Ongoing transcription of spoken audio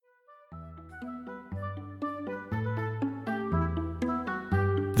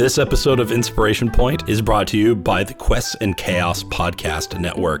This episode of Inspiration Point is brought to you by the Quests and Chaos Podcast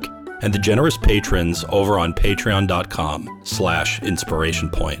Network and the generous patrons over on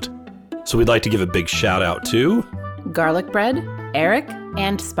patreon.com/inspirationpoint. So we'd like to give a big shout out to Garlic Bread, Eric,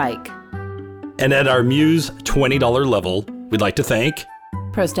 and Spike. And at our Muse $20 level, we'd like to thank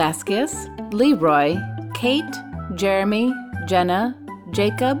Prostaskius, Leroy, Kate, Jeremy, Jenna,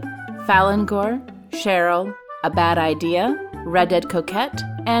 Jacob, Falangor, Cheryl, A Bad Idea, Red Dead Coquette,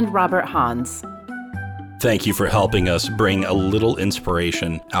 and Robert Hans. Thank you for helping us bring a little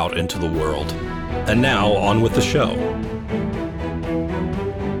inspiration out into the world. And now, on with the show.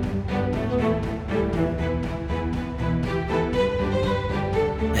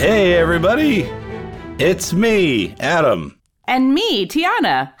 Hey, everybody! It's me, Adam. And me,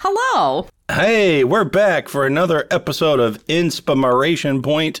 Tiana. Hello! Hey, we're back for another episode of Inspiration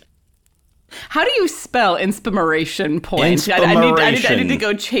Point. How do you spell Inspiration Point? Inspiration. I need to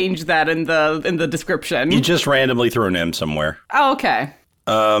go change that in the description. You just randomly threw an M somewhere. Oh, okay.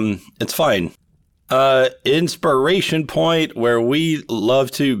 It's fine. Inspiration Point, where we love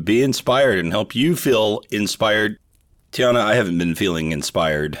to be inspired and help you feel inspired. Tiana, I haven't been feeling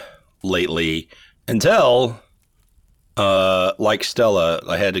inspired lately until, like Stella,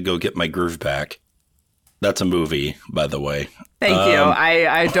 I had to go get my groove back. That's a movie, by the way. Thank you.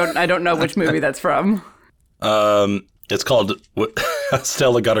 I don't know which movie that's from. It's called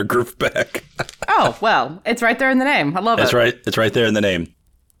Stella Got Her Groove Back. Oh, well, it's right there in the name. I love it. That's right. It's right there in the name.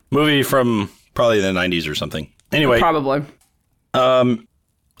 Movie from probably the 90s or something. Anyway. Probably. I'm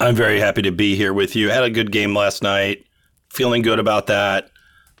very happy to be here with you. Had a good game last night. Feeling good about that.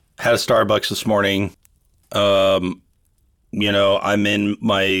 Had a Starbucks this morning. I'm in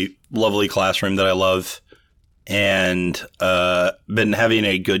my lovely classroom that I love. And been having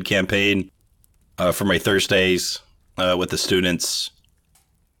a good campaign for my Thursdays with the students.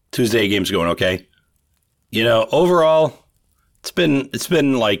 Tuesday game's going okay. Overall, it's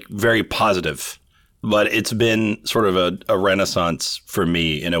been like very positive, but it's been sort of a renaissance for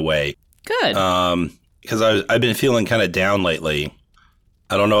me in a way. Good. Because I've been feeling kind of down lately.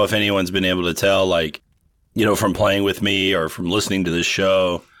 I don't know if anyone's been able to tell, from playing with me or from listening to this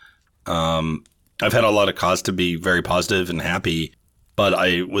show. I've had a lot of cause to be very positive and happy, but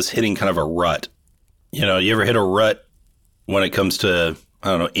I was hitting kind of a rut. You ever hit a rut when it comes to,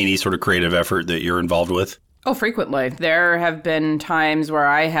 any sort of creative effort that you're involved with? Oh, frequently. There have been times where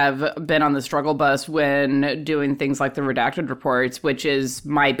I have been on the struggle bus when doing things like the Redacted Reports, which is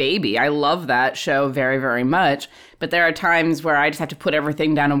my baby. I love that show very, very much. But there are times where I just have to put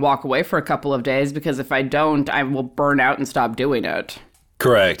everything down and walk away for a couple of days, because if I don't, I will burn out and stop doing it.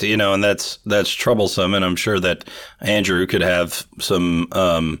 Correct. And that's troublesome. And I'm sure that Andrew could have some,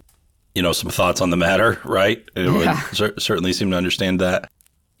 some thoughts on the matter, right? It would certainly seem to understand that,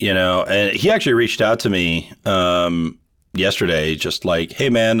 and he actually reached out to me yesterday, just like,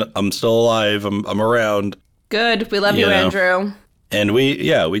 hey, man, I'm still alive. I'm around. Good. We love you, Andrew. And we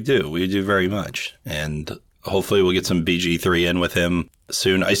do. We do very much. And hopefully we'll get some BG3 in with him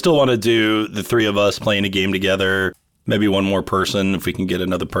soon. I still want to do the three of us playing a game together. Maybe one more person, if we can get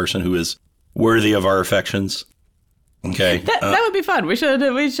another person who is worthy of our affections. Okay. That would be fun. We should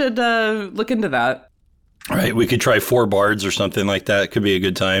look into that. Right. We could try 4 bards or something like that. Could be a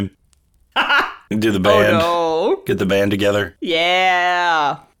good time. Do the band. Oh, no. Get the band together.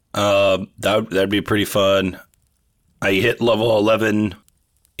 Yeah. That'd be pretty fun. I hit level 11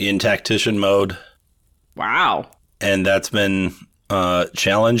 in tactician mode. Wow. And that's been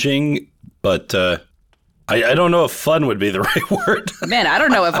challenging, but I don't know if fun would be the right word. Man, I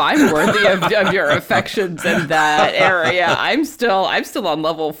don't know if I'm worthy of your affections in that area. I'm still on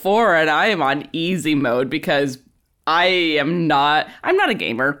level 4, and I am on easy mode because I'm not a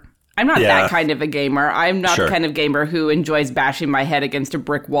gamer. I'm not that kind of a gamer. I'm not the kind of gamer who enjoys bashing my head against a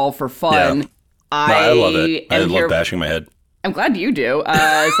brick wall for fun. Yeah. I love it. I love bashing my head. I'm glad you do.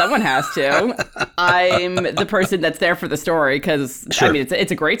 Someone has to. I'm the person that's there for the story because,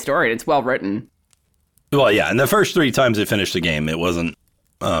 it's a great story and it's well written. Well, yeah, and the first 3 times I finished the game, it wasn't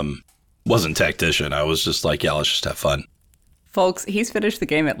tactician. I was just like, yeah, let's just have fun. Folks, he's finished the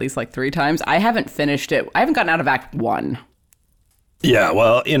game at least 3 times. I haven't finished it. I haven't gotten out of Act 1. Yeah,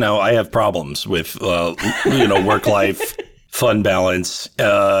 well, I have problems with, work-life, fun balance.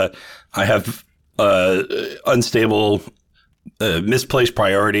 I have unstable, misplaced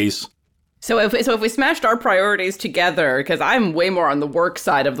priorities. So if we smashed our priorities together, because I'm way more on the work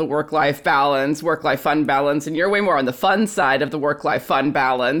side of the work-life balance, work-life fun balance, and you're way more on the fun side of the work-life fun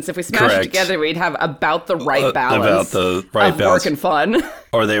balance. If we smashed it together, we'd have about the right balance of work and fun.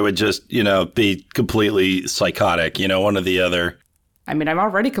 Or they would just, be completely psychotic, one or the other. I mean, I'm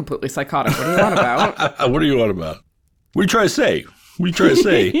already completely psychotic. What do you want about? What do you want about? What are you trying to say? What are you trying to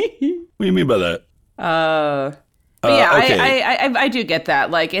say? What do you mean by that? But yeah, okay. I do get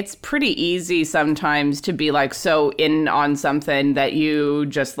that. Like, it's pretty easy sometimes to be like so in on something that you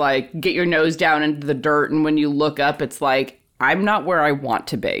just like get your nose down into the dirt, and when you look up, it's like, I'm not where I want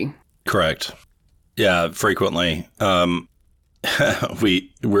to be. Correct. Yeah, frequently. We're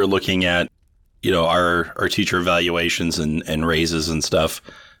looking at, our teacher evaluations and raises and stuff,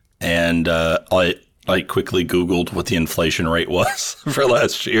 and I quickly Googled what the inflation rate was for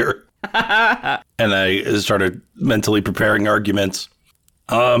last year. And I started mentally preparing arguments.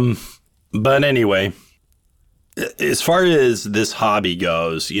 But anyway, as far as this hobby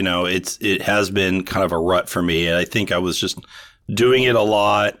goes, it has been kind of a rut for me. And I think I was just doing it a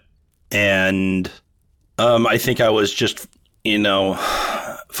lot. And I think I was just,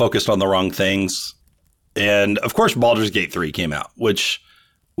 focused on the wrong things. And of course, Baldur's Gate 3 came out, which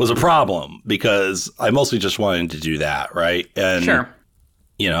was a problem because I mostly just wanted to do that, right? And Sure.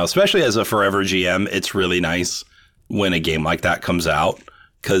 Especially as a forever GM, it's really nice when a game like that comes out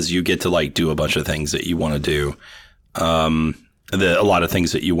because you get to like do a bunch of things that you want to do, a lot of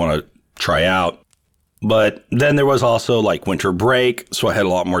things that you want to try out. But then there was also like winter break, so I had a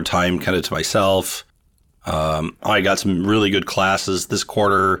lot more time kind of to myself. I got some really good classes this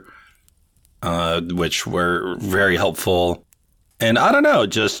quarter, which were very helpful. And I don't know,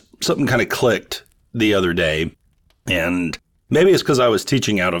 just something kind of clicked the other day, and maybe it's because I was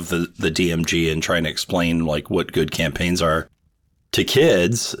teaching out of the DMG and trying to explain like what good campaigns are to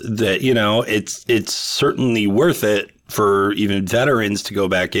kids that, it's certainly worth it for even veterans to go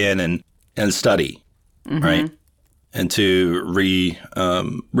back in and study, right? And to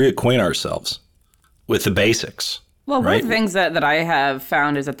reacquaint ourselves with the basics. Well, right? one of the things that I have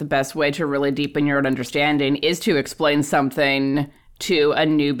found is that the best way to really deepen your own understanding is to explain something to a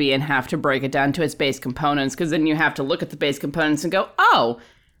newbie and have to break it down to its base components, because then you have to look at the base components and go, oh,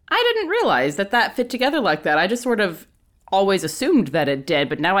 I didn't realize that fit together like that. I just sort of always assumed that it did,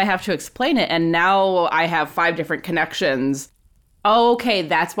 but now I have to explain it, and now I have 5 different connections. Oh, okay,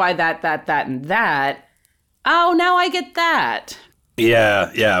 that's why that, and that. Oh, now I get that.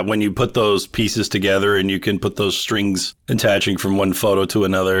 Yeah. When you put those pieces together and you can put those strings attaching from one photo to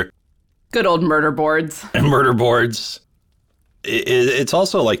another. Good old murder boards. And murder boards. It's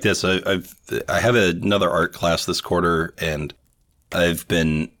also like this. I have another art class this quarter, and I've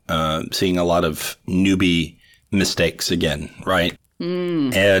been seeing a lot of newbie mistakes again, right?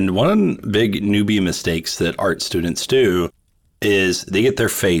 And one big newbie mistakes that art students do is they get their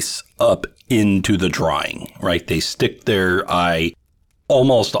face up into the drawing, right? They stick their eye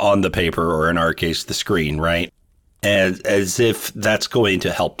almost on the paper, or in our case, the screen, right? And as if that's going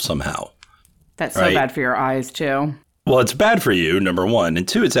to help somehow. That's so bad for your eyes, too. Well, it's bad for you, number one. And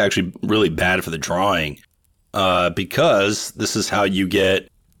two, it's actually really bad for the drawing because this is how you get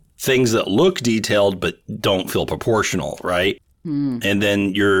things that look detailed but don't feel proportional, right? And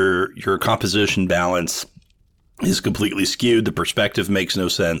then your composition balance is completely skewed. The perspective makes no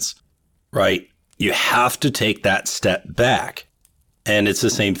sense, right? You have to take that step back. And it's the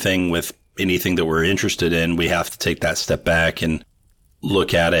same thing with anything that we're interested in. We have to take that step back and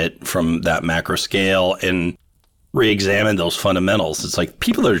look at it from that macro scale and re-examine those fundamentals. It's like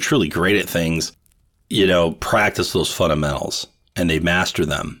people that are truly great at things, practice those fundamentals and they master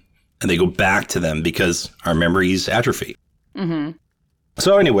them and they go back to them because our memories atrophy.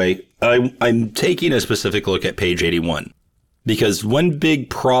 So anyway, I'm taking a specific look at page 81 because one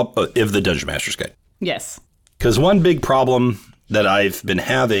big of the Dungeon Master's Guide. Yes. Because one big problem that I've been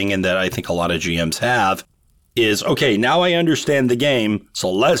having and that I think a lot of GMs have is, okay, now I understand the game, so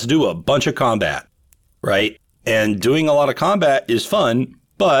let's do a bunch of combat, right? And doing a lot of combat is fun,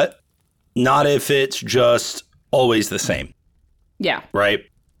 but not if it's just always the same. Yeah. Right?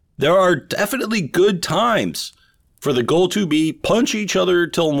 There are definitely good times for the goal to be punch each other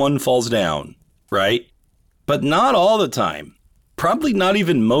till one falls down, right? But not all the time. Probably not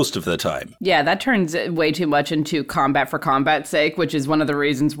even most of the time. Yeah, that turns way too much into combat for combat's sake, which is one of the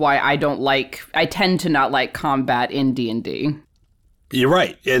reasons why I tend to not like combat in D&D. You're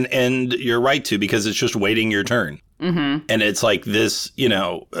right. And you're right, too, because it's just waiting your turn. And it's like this,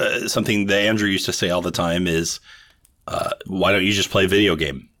 something that Andrew used to say all the time is, why don't you just play a video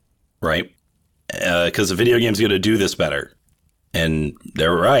game, right? Because the video game's going to do this better. And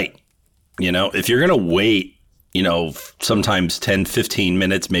they're right. If you're going to wait, sometimes 10, 15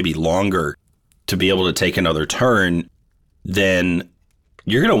 minutes, maybe longer to be able to take another turn, then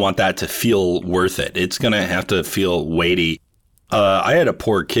you're going to want that to feel worth it. It's going to have to feel weighty. I had a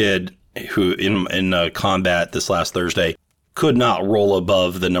poor kid who in combat this last Thursday could not roll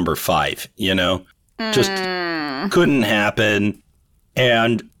above the number 5, Just couldn't happen.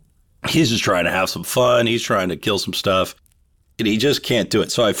 And he's just trying to have some fun. He's trying to kill some stuff. And he just can't do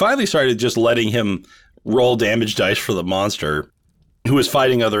it. So I finally started just letting him roll damage dice for the monster, who was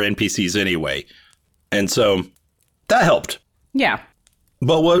fighting other NPCs anyway. And so that helped. Yeah.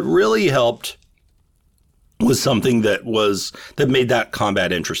 But what really helped was something that made that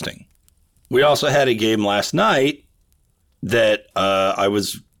combat interesting. We also had a game last night that I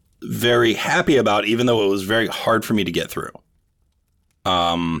was very happy about, even though it was very hard for me to get through.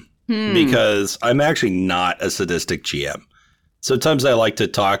 Because I'm actually not a sadistic GM. Sometimes I like to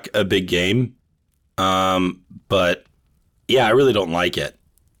talk a big game. But yeah, I really don't like it.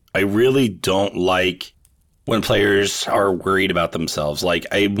 I really don't like when players are worried about themselves. Like,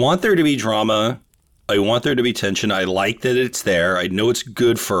 I want there to be drama. I want there to be tension. I like that it's there. I know it's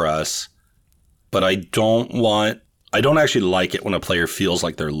good for us, but I don't actually like it when a player feels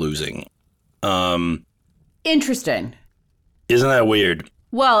like they're losing. Interesting. Isn't that weird?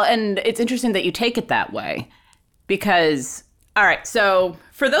 Well, and it's interesting that you take it that way because, all right, so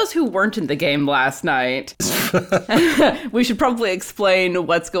for those who weren't in the game last night, we should probably explain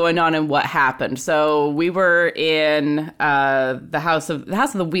what's going on and what happened. So we were in the House of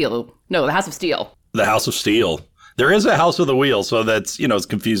the Wheel. No, the House of Steel. The House of Steel. There is a House of the Wheel, so that's, it's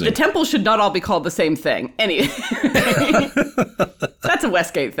confusing. The temple should not all be called the same thing. Anyway, that's a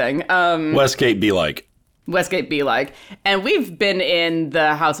Westgate thing. Westgate be like. Westgate be like. And we've been in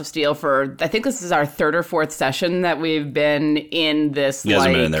the House of Steel for, I think this is our 3rd or 4th session that we've been in this. You guys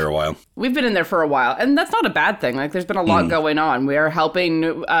have been in there a while. We've been in there for a while. And that's not a bad thing. Like, there's been a lot going on. We are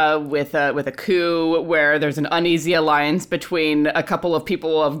helping with a coup where there's an uneasy alliance between a couple of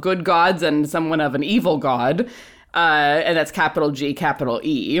people of good gods and someone of an evil god. And that's capital G, capital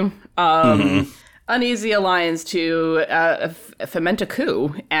E. Uneasy alliance to foment a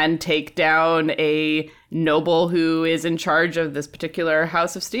coup and take down a noble who is in charge of this particular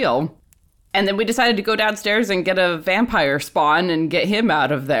House of Steel. And then we decided to go downstairs and get a vampire spawn and get him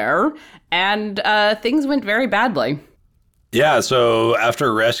out of there. And things went very badly. Yeah, so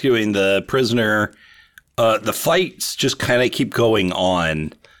after rescuing the prisoner, the fights just kind of keep going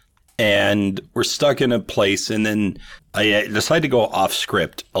on. And we're stuck in a place. And then I decided to go off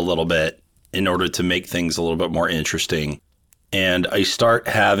script a little bit in order to make things a little bit more interesting. And I start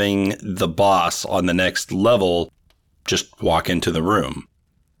having the boss on the next level just walk into the room.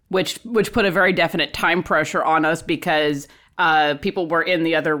 Which put a very definite time pressure on us because people were in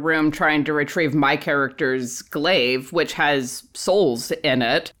the other room trying to retrieve my character's glaive, which has souls in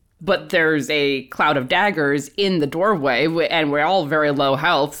it. But there's a cloud of daggers in the doorway, and we're all very low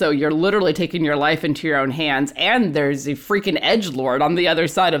health, so you're literally taking your life into your own hands, and there's a freaking edgelord on the other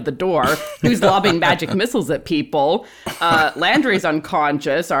side of the door who's lobbing magic missiles at people. Landry's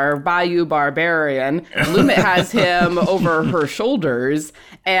unconscious, our Bayou barbarian. Lumet has him over her shoulders,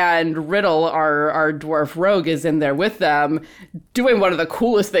 and Riddle, our dwarf rogue, is in there with them, doing one of the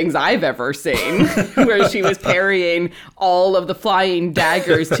coolest things I've ever seen, where she was parrying all of the flying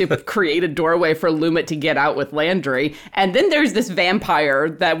daggers to create a doorway for Lumet to get out with Landry. And then there's this vampire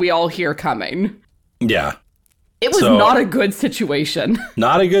that we all hear coming. Yeah. It was not a good situation.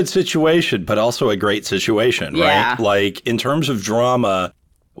 Not a good situation, but also a great situation, yeah. Right? Like, in terms of drama,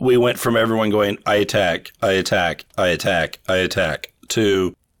 we went from everyone going, I attack, I attack, I attack, I attack,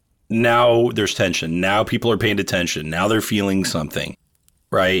 to now there's tension. Now people are paying attention. Now they're feeling something,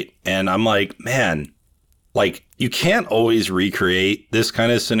 right? And I'm like, man, like, you can't always recreate this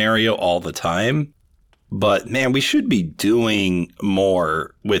kind of scenario all the time, but man, we should be doing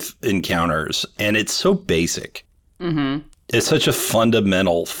more with encounters. And it's so basic. Mm-hmm. It's such a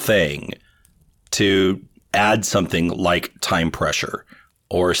fundamental thing to add something like time pressure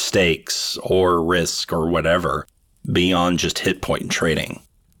or stakes or risk or whatever beyond just hit point and trading.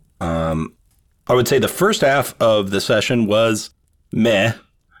 I would say the first half of the session was meh.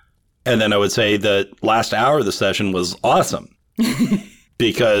 And then I would say the last hour of the session was awesome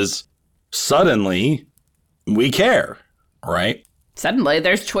because suddenly we care, right? Suddenly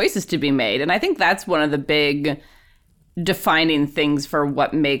there's choices to be made. And I think that's one of the big defining things for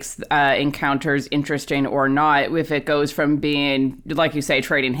what makes encounters interesting or not. If it goes from being, like you say,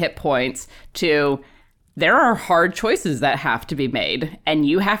 trading hit points to there are hard choices that have to be made and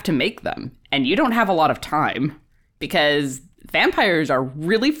you have to make them. And you don't have a lot of time because vampires are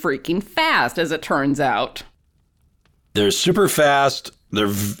really freaking fast, as it turns out. They're super fast.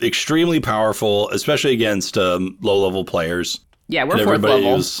 They're extremely powerful, especially against low-level players. Yeah, we're and 4th level.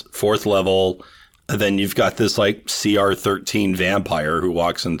 Everybody's 4th level. And then you've got this, like, CR13 vampire who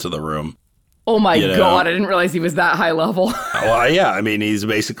walks into the room. Oh my God, I didn't realize he was that high level. Well, yeah, I mean, he's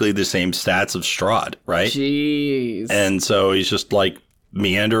basically the same stats of Strahd, right? Jeez. And so he's just like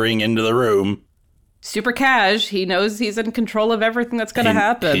meandering into the room. Super cash. He knows he's in control of everything that's going to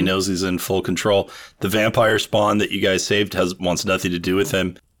happen. He knows he's in full control. The vampire spawn that you guys saved wants nothing to do with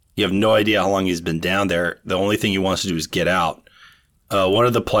him. You have no idea how long he's been down there. The only thing he wants to do is get out. One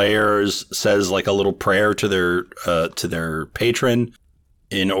of the players says like a little prayer to their patron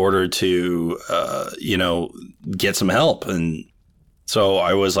in order to, get some help. And so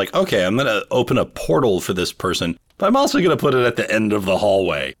I was like, okay, I'm going to open a portal for this person, but I'm also going to put it at the end of the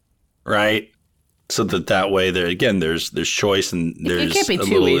hallway, right? So that way there, again, there's choice and there's it can't be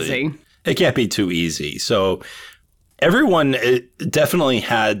too easy. It can't be too easy. So everyone definitely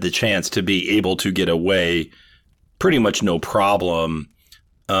had the chance to be able to get away pretty much no problem,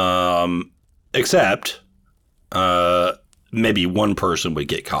 except maybe one person would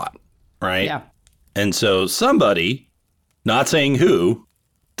get caught, right? Yeah. And so somebody, not saying who,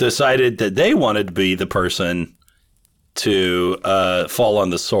 decided that they wanted to be the person to fall on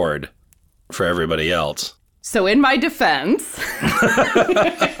the sword for everybody else. So in my defense...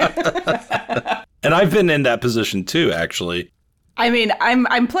 And I've been in that position too, actually. I mean,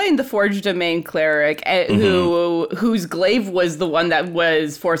 I'm playing the Forged Domain cleric whose glaive was the one that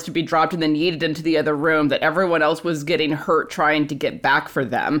was forced to be dropped and then yeeted into the other room that everyone else was getting hurt trying to get back for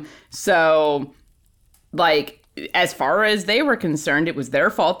them. So, like, as far as they were concerned, it was their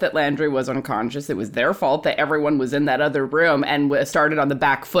fault that Landry was unconscious. It was their fault that everyone was in that other room and started on the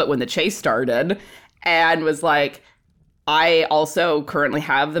back foot when the chase started and was like, I also currently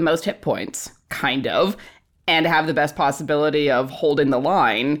have the most hit points, kind of, and have the best possibility of holding the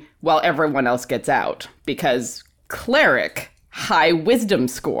line while everyone else gets out. Because cleric, high wisdom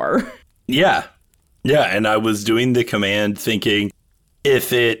score. Yeah. Yeah, and I was doing the command thinking,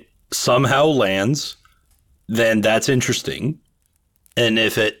 if it somehow lands, then that's interesting. And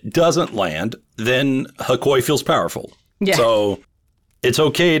if it doesn't land, then Hakoi feels powerful. Yeah. So it's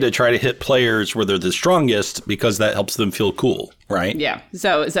okay to try to hit players where they're the strongest because that helps them feel cool, right? Yeah.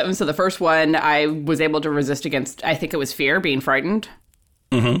 So the first one I was able to resist against, I think it was fear, being frightened.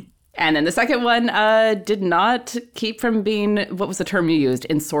 Mm-hmm. And then the second one did not keep from being, what was the term you used?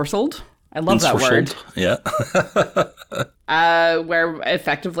 Ensorcelled? I love that word. Yeah. Where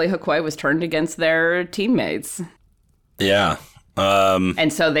effectively Hakoi was turned against their teammates. Yeah.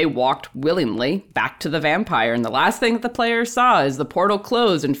 And so they walked willingly back to the vampire. And the last thing that the players saw as the portal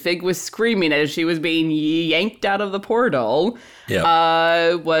closed and Fig was screaming as she was being yanked out of the portal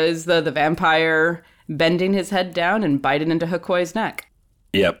was the vampire bending his head down and biting into Hakoi's neck.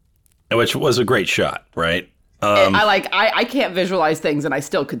 Yep. Which was a great shot, right? I can't visualize things and I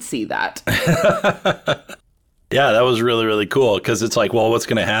still could see that. Yeah, that was really, really cool because it's like, well, what's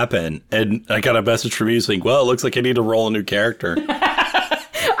going to happen? And I got a message from you saying, well, it looks like I need to roll a new character.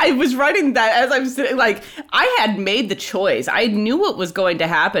 I was writing that as I was sitting, like, I had made the choice. I knew what was going to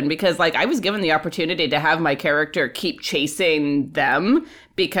happen because, like, I was given the opportunity to have my character keep chasing them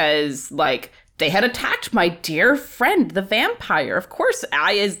because, like, they had attacked my dear friend, the vampire. Of course,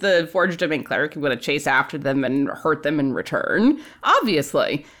 I, as the Forged Domain cleric, am going to chase after them and hurt them in return,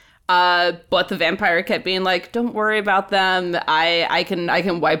 obviously. But the vampire kept being like, "Don't worry about them. I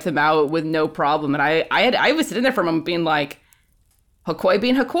can wipe them out with no problem." And I was sitting there for a moment, being like, "Hakoi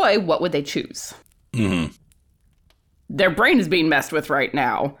being Hakoi, what would they choose?" Mm-hmm. Their brain is being messed with right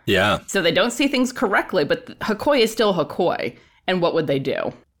now. Yeah. So they don't see things correctly, but Hakoi is still Hakoi. And what would they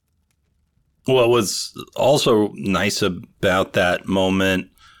do? What was also nice about that moment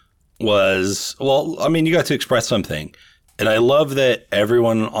was, well, I mean, you got to express something. And I love that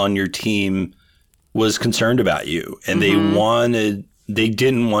everyone on your team was concerned about you and they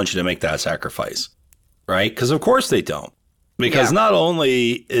didn't want you to make that sacrifice, right? Because of course they don't. Because not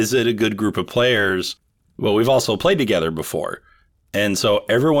only is it a good group of players, but we've also played together before. And so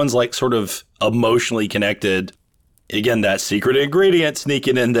everyone's like sort of emotionally connected. Again, that secret ingredient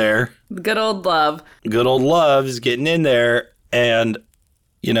sneaking in there. Good old love. Good old love is getting in there. And,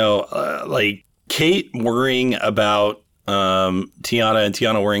 like Kate worrying about Tiana and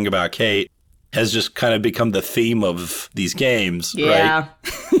Tiana worrying about Kate has just kind of become the theme of these games, right?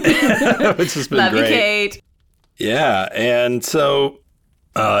 Which has been Love great. You, Kate. Yeah, and so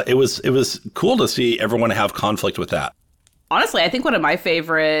it was cool to see everyone have conflict with that. Honestly, I think one of my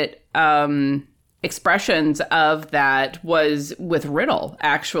favorite expressions of that was with Riddle,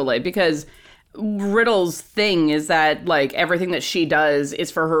 actually, because Riddle's thing is that, like, everything that she does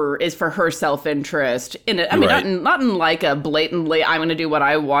is for her self-interest. Not in like a blatantly, I'm going to do what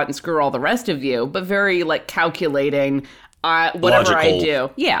I want and screw all the rest of you, but very, like, calculating whatever Logical. I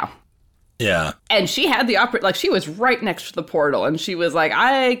do. Yeah. Yeah. And she had the like, she was right next to the portal, and she was like,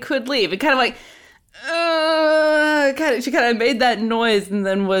 I could leave. And kind of like, she kind of made that noise and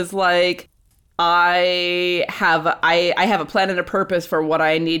then was like, I have a plan and a purpose for what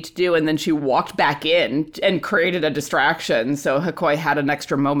I need to do. And then she walked back in and created a distraction. So Hakoi had an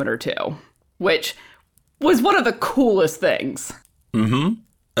extra moment or two, which was one of the coolest things. Mm-hmm.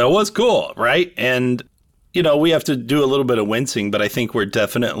 It was cool, right? And, we have to do a little bit of wincing, but I think we're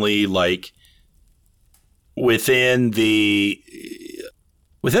definitely like within the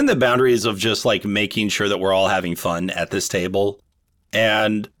boundaries of just like making sure that we're all having fun at this table.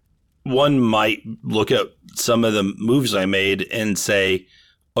 And one might look at some of the moves I made and say,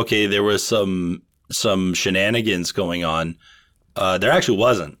 okay, there was some shenanigans going on. There actually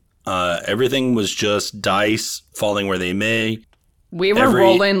wasn't. Everything was just dice falling where they may. We were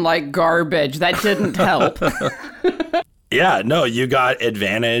rolling like garbage. That didn't help. Yeah, no, you got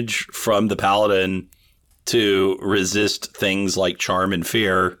advantage from the paladin to resist things like charm and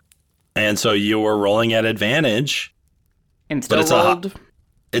fear. And so you were rolling at advantage. And still rolled.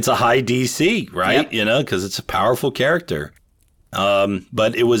 It's a high DC, right? Yep. Because it's a powerful character.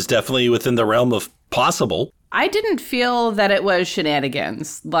 But it was definitely within the realm of possible. I didn't feel that it was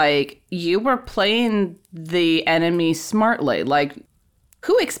shenanigans. Like, you were playing the enemy smartly. Like,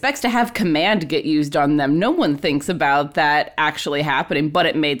 who expects to have command get used on them? No one thinks about that actually happening, but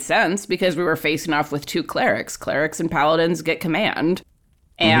it made sense because we were facing off with two clerics. Clerics and paladins get command.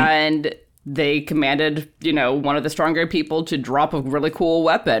 And they commanded, one of the stronger people to drop a really cool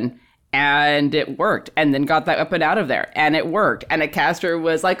weapon. And it worked, and then got that weapon out of there, and it worked. And a caster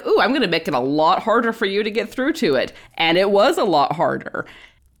was like, ooh, I'm going to make it a lot harder for you to get through to it. And it was a lot harder.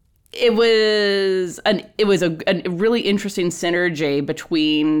 It was a really interesting synergy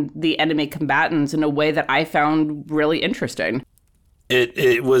between the enemy combatants in a way that I found really interesting.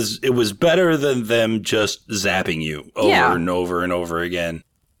 It was better than them just zapping you over and over and over again.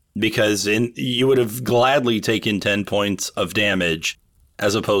 Because you would have gladly taken 10 points of damage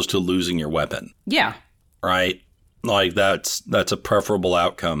as opposed to losing your weapon. Yeah. Right? Like, that's a preferable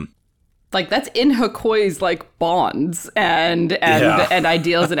outcome. Like, that's in Hakoi's, like, bonds and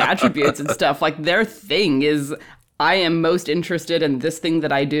ideals and attributes and stuff. Like, their thing is, I am most interested in this thing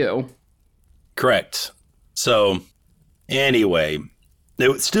that I do. Correct. So, anyway,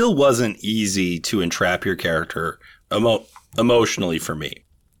 it still wasn't easy to entrap your character emotionally for me.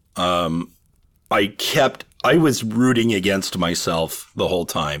 I was rooting against myself the whole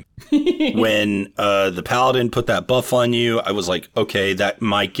time. When the paladin put that buff on you, I was like, okay, that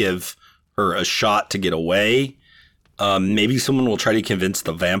might give her a shot to get away. Maybe someone will try to convince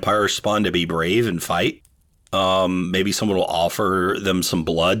the vampire spawn to be brave and fight. Maybe someone will offer them some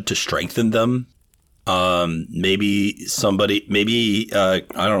blood to strengthen them. Maybe I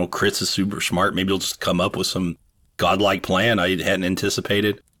don't know, Chris is super smart. Maybe he'll just come up with some godlike plan I hadn't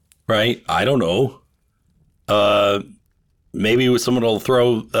anticipated. Right? I don't know. Maybe someone will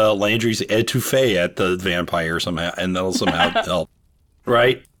throw Landry's etouffee at the vampire somehow, and that'll somehow help.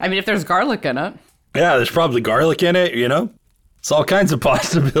 Right? I mean, if there's garlic in it. Yeah, there's probably garlic in it, It's all kinds of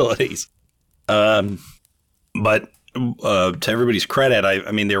possibilities. But to everybody's credit, I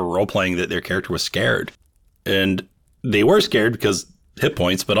mean, they were role-playing that their character was scared. And they were scared because hit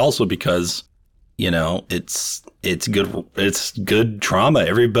points, but also because, it's good trauma.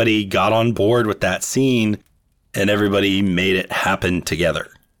 Everybody got on board with that scene. And everybody made it happen together,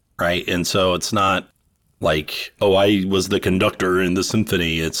 right? And so it's not like, oh, I was the conductor in the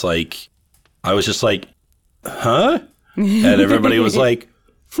symphony. It's like, I was just like, huh? And everybody was like,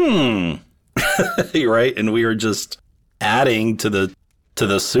 right? And we were just adding to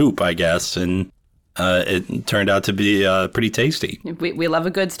the soup, I guess. And it turned out to be pretty tasty. We love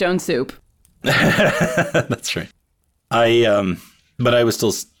a good stone soup. That's right. But it was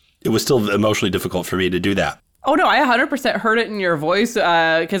still emotionally difficult for me to do that. Oh, no, I 100% heard it in your voice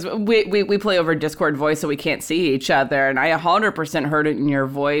because we play over Discord voice, so we can't see each other. And I 100% heard it in your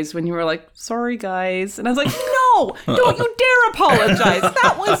voice when you were like, sorry, guys. And I was like, no, don't you dare apologize.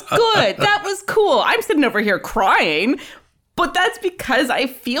 That was good. That was cool. I'm sitting over here crying, but that's because I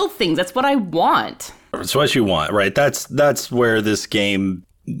feel things. That's what I want. It's what you want, right? That's where this game,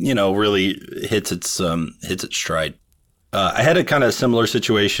 really hits its stride. I had a kind of similar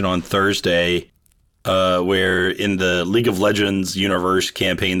situation on Thursday. Where in the League of Legends universe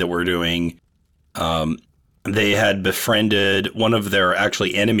campaign that we're doing, they had befriended one of their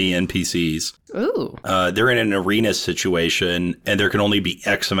actually enemy NPCs. Ooh. They're in an arena situation, and there can only be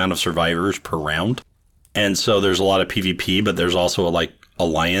X amount of survivors per round. And so there's a lot of PvP, but there's also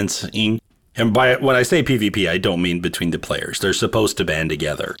alliancing. And when I say PvP, I don't mean between the players. They're supposed to band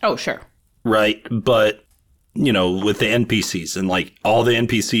together. Oh, sure. right? But, with the NPCs and like all the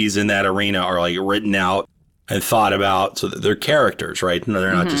NPCs in that arena are like written out and thought about so that they're characters, right? No,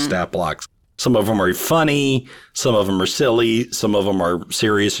 they're not just stat blocks. Some of them are funny. Some of them are silly. Some of them are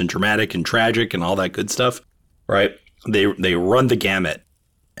serious and dramatic and tragic and all that good stuff, right? They run the gamut.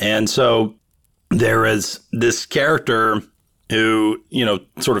 And so there is this character who,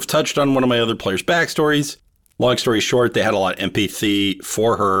 sort of touched on one of my other players' backstories. Long story short, they had a lot of empathy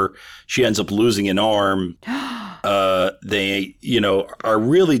for her. She ends up losing an arm. They, are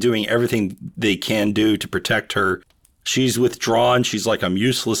really doing everything they can do to protect her. She's withdrawn. She's like, I'm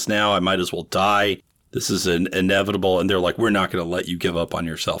useless now. I might as well die. This is inevitable. And they're like, we're not going to let you give up on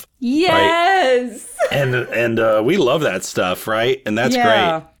yourself. Yes. Right? And we love that stuff, right? And that's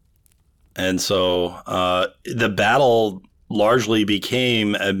great. And so the battle largely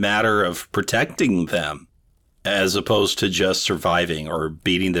became a matter of protecting them as opposed to just surviving or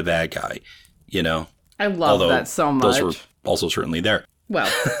beating the bad guy, I love that so much. Those were also certainly there. Well.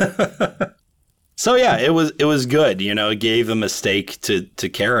 So yeah, it was good. It gave them a stake to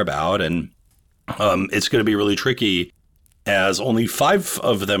care about, and it's going to be really tricky as only 5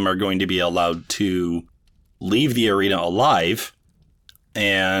 of them are going to be allowed to leave the arena alive,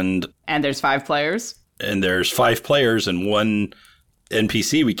 and there's 5 players, and there's 5 players and 1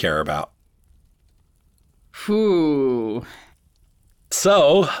 NPC we care about. Whew.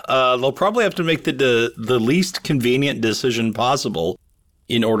 So they'll probably have to make the least convenient decision possible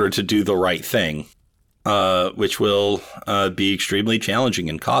in order to do the right thing, which will be extremely challenging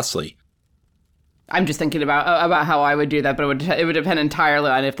and costly. I'm just thinking about how I would do that, but it would depend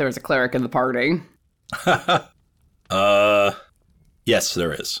entirely on if there was a cleric in the party. Yes,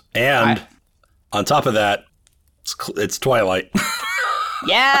 there is. And on top of that, it's Twilight.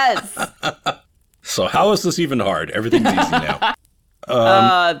 Yes! So how is this even hard? Everything's easy now.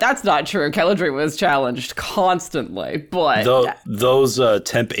 That's not true. Keladri was challenged constantly, but those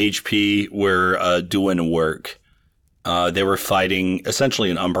temp HP were doing work. They were fighting essentially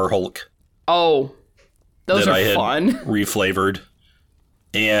an Umber Hulk. Oh, those are fun. Reflavored,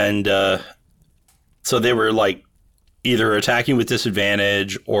 and so they were like either attacking with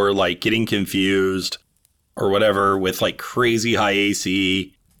disadvantage or like getting confused or whatever with like crazy high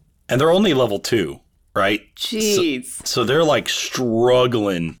AC, and they're only level 2. Right? Jeez. So they're like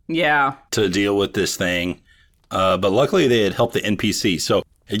struggling to deal with this thing. But luckily they had helped the NPC. So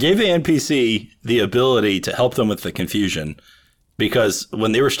it gave the NPC the ability to help them with the confusion. Because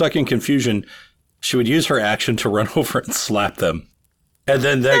when they were stuck in confusion, she would use her action to run over and slap them. And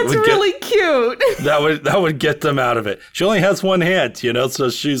then that's really cute. That would get them out of it. She only has 1 hand, so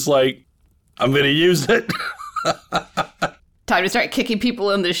she's like, I'm going to use it. Time to start kicking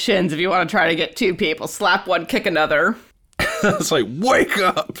people in the shins if you want to try to get 2 people. Slap one, kick another. It's like, wake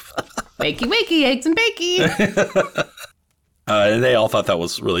up. Wakey, wakey, eggs and bakey. And they all thought that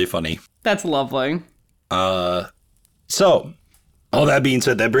was really funny. That's lovely. So, all that being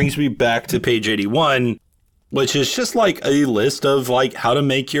said, that brings me back to page 81, which is just like a list of like how to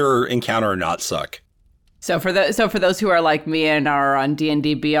make your encounter not suck. So for those who are like me and are on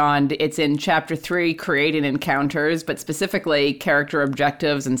D&D Beyond, it's in Chapter 3, creating encounters, but specifically character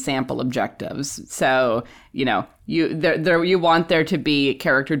objectives and sample objectives. So, you want there to be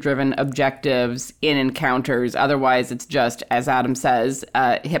character-driven objectives in encounters. Otherwise, it's just, as Adam says,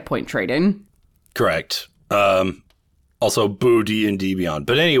 hit point trading. Correct. Also, boo D&D Beyond.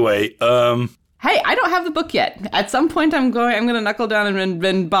 But anyway, Hey, I don't have the book yet. At some point, I'm going to knuckle down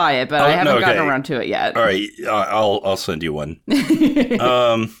and buy it, but I haven't gotten around to it yet. All right, I'll send you one.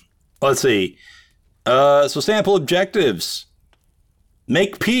 Let's see. So sample objectives.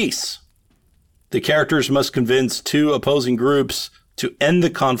 Make peace. The characters must convince 2 opposing groups to end the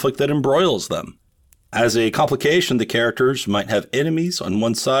conflict that embroils them. As a complication, the characters might have enemies on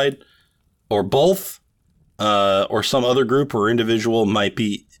one side, or both, or some other group or individual might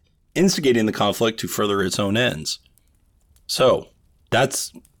be instigating the conflict to further its own ends. So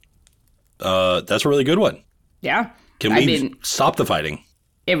that's a really good one. Yeah. Can we stop the fighting?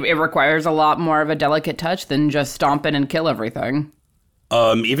 It requires a lot more of a delicate touch than just stomp in and kill everything.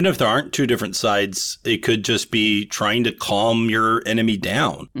 Even if there aren't 2 different sides, it could just be trying to calm your enemy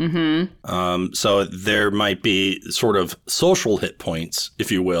down. Mm-hmm. So there might be sort of social hit points,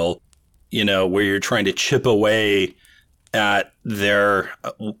 if you will, where you're trying to chip away at their,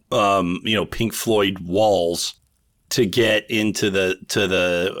 Pink Floyd walls to get into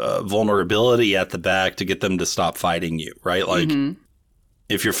the vulnerability at the back to get them to stop fighting you, right? Like,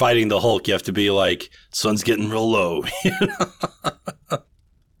 if you're fighting the Hulk, you have to be like, sun's getting real low.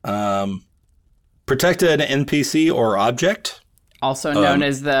 Protect an NPC or object. Also known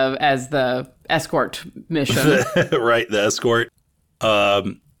as the escort mission. Right, the escort.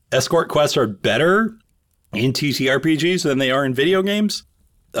 Escort quests are better in TTRPGs than they are in video games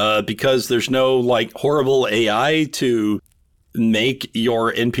because there's no like horrible AI to make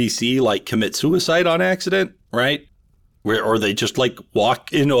your NPC like commit suicide on accident, right? Or they just like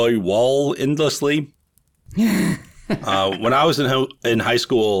walk into a wall endlessly. When I was in high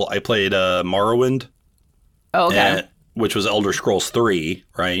school, I played Morrowind. Oh, okay. Which was Elder Scrolls 3,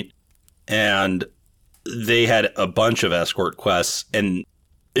 right? And they had a bunch of escort quests, and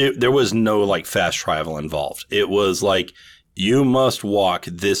there was no like fast travel involved. It was like, you must walk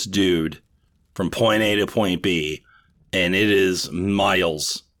this dude from point A to point B, and it is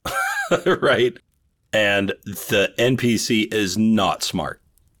miles, right? And the NPC is not smart.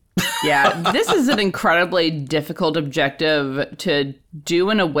 Yeah, this is an incredibly difficult objective to do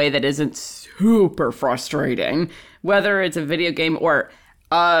in a way that isn't super frustrating, whether it's a video game or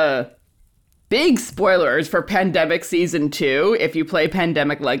big spoilers for Pandemic Season 2 if you play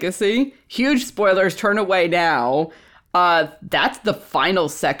Pandemic Legacy. Huge spoilers, turn away now. That's the final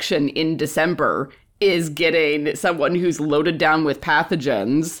section in December, is getting someone who's loaded down with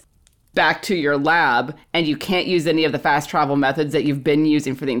pathogens back to your lab, and you can't use any of the fast travel methods that you've been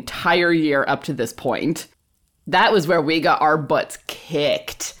using for the entire year up to this point. That was where we got our butts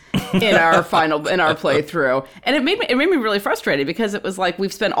kicked in our playthrough. And it made me really frustrated because it was like,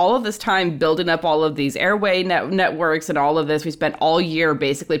 we've spent all of this time building up all of these airway networks and all of this. We spent all year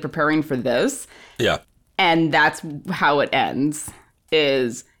basically preparing for this. Yeah. And that's how it ends,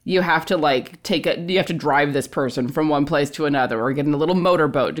 is you have to you have to drive this person from one place to another, or get in a little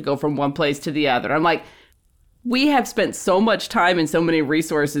motorboat to go from one place to the other. I'm like, we have spent so much time and so many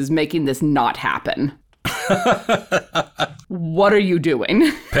resources making this not happen. What are you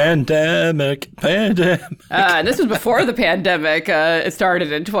doing? Pandemic. This was before the pandemic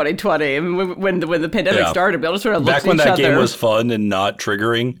started in 2020. I mean, when the pandemic started, we all just sort of looked at each other. Back when that game was fun and not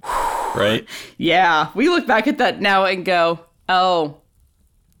triggering, right? Yeah, we look back at that now and go, oh,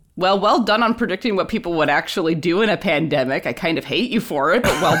 well done on predicting what people would actually do in a pandemic. I kind of hate you for it,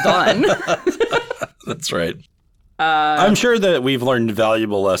 but well done. That's right. I'm sure that we've learned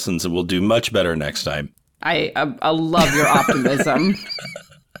valuable lessons and we'll do much better next time. I love your optimism.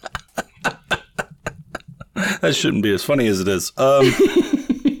 That shouldn't be as funny as it is.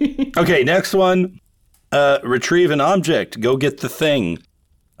 Okay, next one. Retrieve an object. Go get the thing.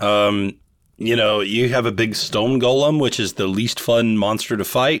 You have a big stone golem, which is the least fun monster to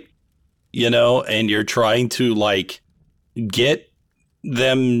fight, and you're trying to like get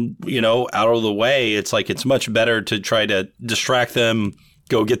them, out of the way. It's like, it's much better to try to distract them,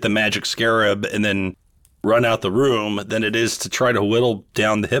 go get the magic scarab, and then run out the room than it is to try to whittle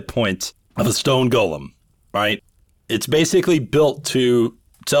down the hit points of a stone golem, right? It's basically built to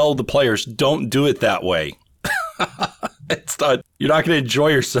tell the players, don't do it that way. You're not going to enjoy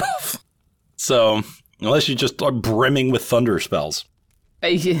yourself. So, unless you just are brimming with thunder spells.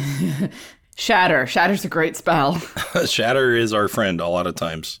 Shatter. Shatter's a great spell. Shatter is our friend a lot of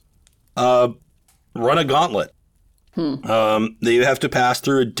times. Run a gauntlet. You have to pass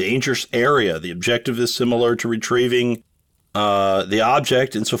through a dangerous area. The objective is similar to retrieving the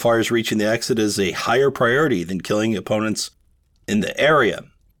object, insofar as reaching the exit is a higher priority than killing opponents in the area.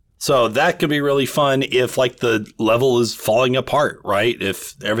 So that could be really fun if like the level is falling apart, right?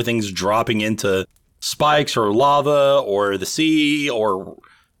 If everything's dropping into spikes or lava or the sea or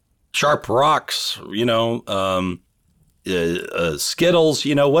sharp rocks, skittles,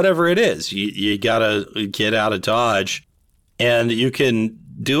 whatever it is, you gotta get out of Dodge. And you can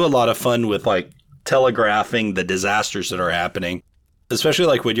do a lot of fun with like telegraphing the disasters that are happening, especially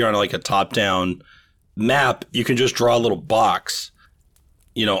like when you're on like a top-down map. You can just draw a little box,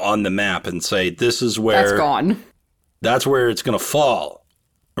 on the map and say, this is where that's gone. That's where it's going to fall,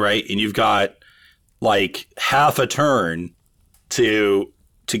 right? And you've got like half a turn to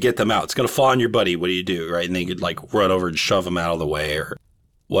get them out. It's going to fall on your buddy. What do you do, right? And then you could like run over and shove them out of the way or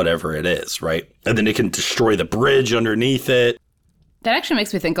whatever it is, right? And then it can destroy the bridge underneath it. That actually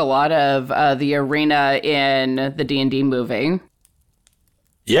makes me think a lot of the arena in the D&D movie.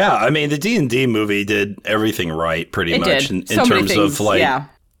 Yeah, I mean, the D&D movie did everything right, pretty much, in terms of like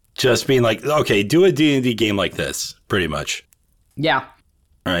just being like, okay, do a D&D game like this, pretty much. Yeah.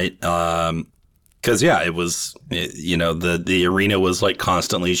 Right. Because it was, the arena was like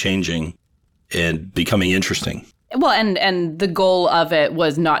constantly changing and becoming interesting. Well, and the goal of it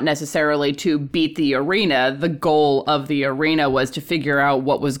was not necessarily to beat the arena. The goal of the arena was to figure out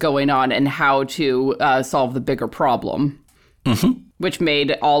what was going on and how to solve the bigger problem. Mm-hmm. which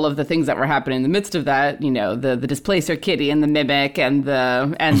made all of the things that were happening in the midst of that, the Displacer Kitty and the Mimic and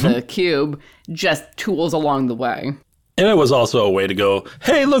the Cube, just tools along the way. And it was also a way to go,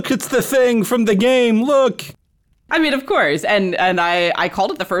 hey, look, it's the thing from the game, look. I mean, of course, and I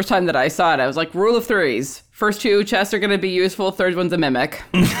called it the first time that I saw it. I was like, rule of threes. First 2 chests are going to be useful, third one's a Mimic.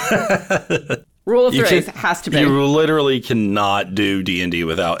 Rule of threes has to be. You literally cannot do D&D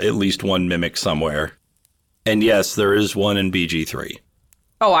without at least one Mimic somewhere. And yes, there is one in BG3.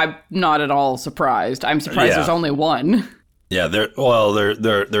 Oh, I'm not at all surprised. I'm surprised there's only one. Yeah, there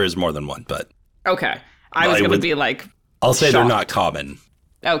is more than one, but... Okay. I was going to be like... I'll say shocked. They're not common.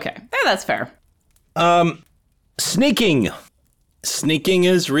 Okay. Yeah, that's fair. Sneaking. Sneaking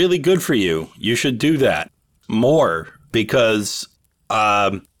is really good for you. You should do that more because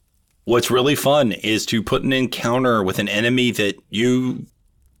what's really fun is to put an encounter with an enemy that you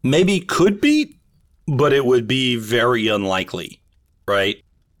maybe could beat, but it would be very unlikely, right?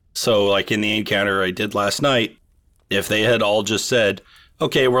 So like in the encounter I did last night, if they had all just said,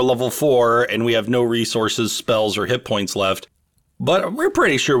 okay, we're level 4 and we have no resources, spells, or hit points left, but we're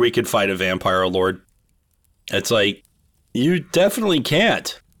pretty sure we could fight a vampire lord. It's like, you definitely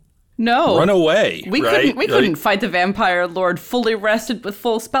can't. No. Run away. We couldn't fight the vampire lord fully rested with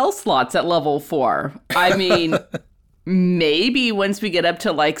full spell slots at level 4. I mean, maybe once we get up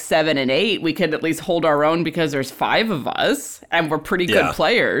to like 7 and 8, we could at least hold our own because there's 5 of us and we're pretty good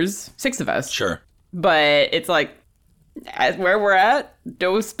players. 6 of us. Sure. But it's like, as where we're at,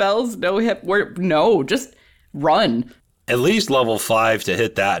 no spells, no just run. At least level 5 to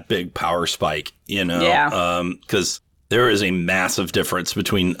hit that big power spike, Yeah. Because there is a massive difference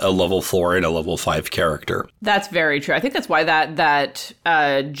between a level 4 and a level 5 character. That's very true. I think that's why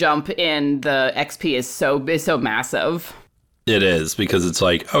that jump in the XP is so massive. It is, because it's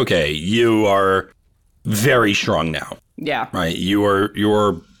like, okay, you are very strong now. Yeah. Right?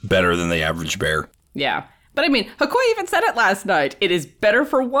 You're better than the average bear. Yeah. But I mean, Hakoi even said it last night. It is better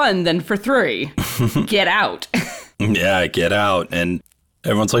for 1 than for 3. Get out. Yeah, get out. And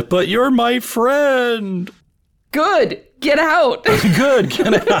everyone's like, but you're my friend. Good. Get out. Good.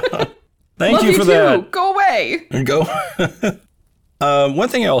 Get out. Thank you for that. Too. Go away. Go. One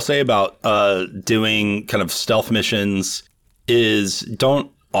thing I'll say about doing kind of stealth missions is don't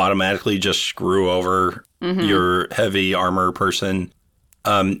automatically just screw over your heavy armor person.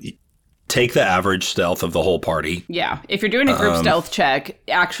 Take the average stealth of the whole party. Yeah. If you're doing a group stealth check,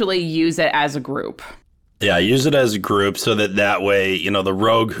 actually use it as a group. Yeah, use it as a group so that way, the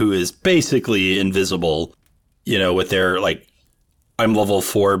rogue who is basically invisible, with their, like, I'm level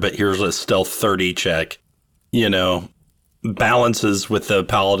 4, but here's a stealth 30 check, balances with the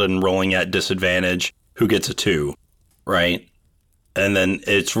paladin rolling at disadvantage who gets a 2, right? And then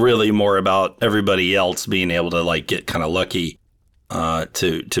it's really more about everybody else being able to, like, get kind of lucky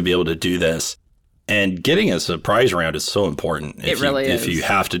to be able to do this. And getting a surprise round is so important if you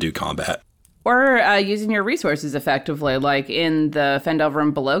have to do combat. Or using your resources effectively. Like in the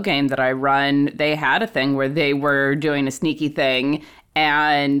Fendelver Below game that I run, they had a thing where they were doing a sneaky thing,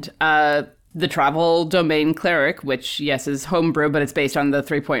 and the Travel Domain Cleric, which, yes, is homebrew, but it's based on the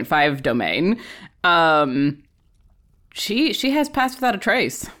 3.5 domain, she has passed without a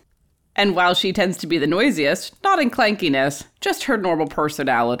trace. And while she tends to be the noisiest, not in clankiness, just her normal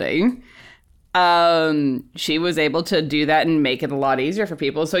personality, she was able to do that and make it a lot easier for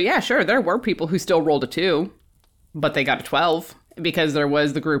people. So yeah, sure, there were people who still rolled a 2, but they got a 12 because there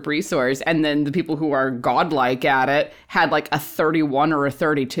was the group resource. And then the people who are godlike at it had like a 31 or a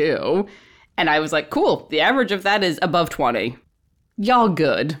 32. And I was like, cool, the average of that is above 20. Y'all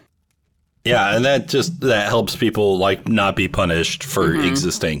good. Yeah, and that helps people like not be punished for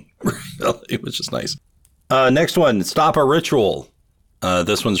existing. It was just nice. Next one, stop a ritual.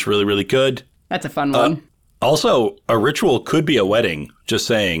 This one's really, really good. That's a fun one. Also, a ritual could be a wedding, just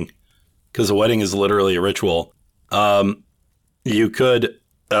saying, because a wedding is literally a ritual. You could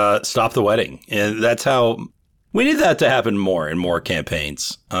stop the wedding. And that's how we need that to happen more in more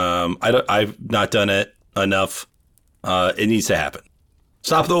campaigns. I've not done it enough. It needs to happen.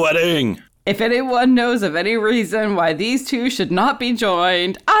 Stop the wedding. If anyone knows of any reason why these two should not be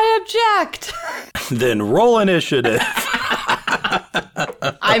joined, I object. Then roll initiative.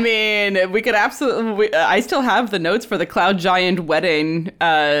 I mean, we could absolutely... I still have the notes for the Cloud Giant wedding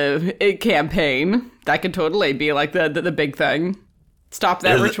campaign. That could totally be like the big thing. Stop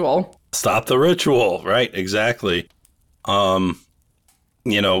that ritual. Stop the ritual. Right, exactly. Prevent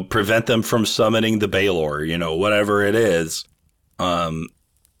them from summoning the Baelor, whatever it is.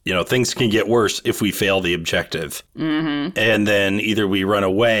 things can get worse if we fail the objective. Mm-hmm. And then either we run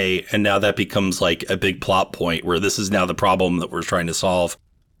away, and now that becomes like a big plot point where this is now the problem that we're trying to solve,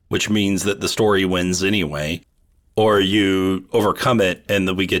 which means that the story wins anyway. Or you overcome it, and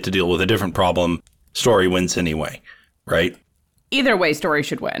then we get to deal with a different problem. Story wins anyway, right? Either way, story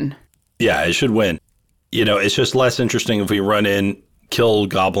should win. Yeah, it should win. It's just less interesting if we run in, kill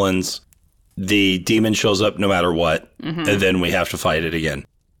goblins, the demon shows up no matter what, and then we have to fight it again,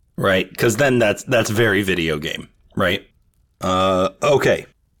 right? Because then that's very video game, right? Okay.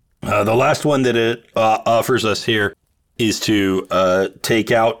 The last one that it offers us here is to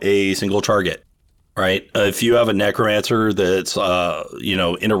take out a single target, right? If you have a necromancer that's,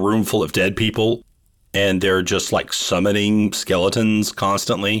 in a room full of dead people and they're just like summoning skeletons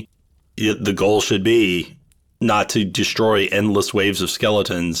constantly, the goal should be not to destroy endless waves of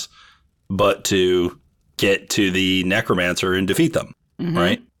skeletons, but to get to the necromancer and defeat them,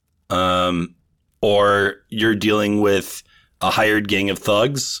 right? Or you're dealing with a hired gang of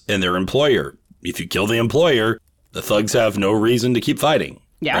thugs and their employer. If you kill the employer, the thugs have no reason to keep fighting,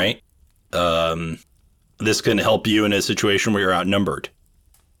 right? This can help you in a situation where you're outnumbered.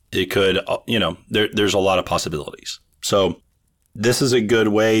 It could, there's a lot of possibilities. So this is a good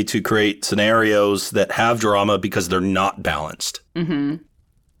way to create scenarios that have drama because they're not balanced. Because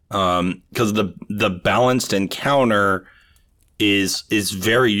the balanced encounter is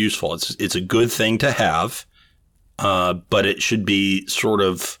very useful. It's a good thing to have, but it should be sort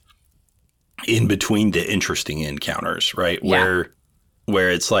of in between the interesting encounters, right? Yeah. Where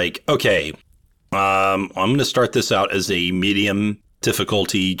it's like, okay, I'm going to start this out as a medium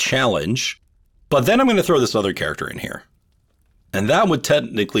difficulty challenge, but then I'm going to throw this other character in here. And that would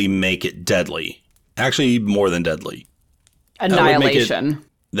make it deadly. Actually, more than deadly. Annihilation.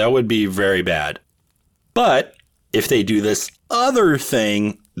 That would be very bad. But if they do this other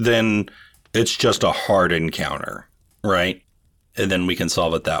thing, then it's just a hard encounter, right? And then we can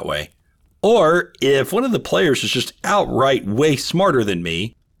solve it that way. Or if one of the players is just outright way smarter than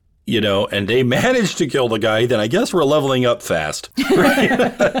me, and they manage to kill the guy, then I guess we're leveling up fast.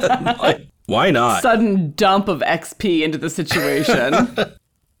 Right? Why not? Sudden dump of XP into the situation.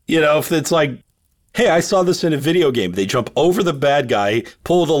 If it's like, hey, I saw this in a video game. They jump over the bad guy,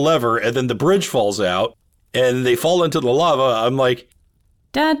 pull the lever, and then the bridge falls out, and they fall into the lava. I'm like,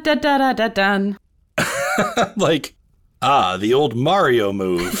 dun dun dun dun dun dun. Like, the old Mario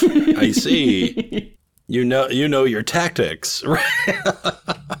move. I see. You know your tactics, right?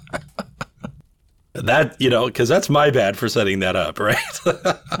 That, because that's my bad for setting that up, right?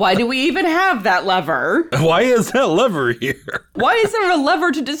 Why do we even have that lever? Why is that lever here? Why is there a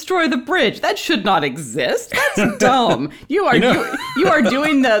lever to destroy the bridge? That should not exist. That's dumb. You are you are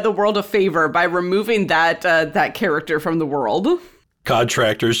doing the world a favor by removing that character from the world.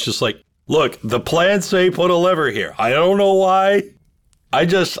 Contractors just like, look, the plans say put a lever here. I don't know why. I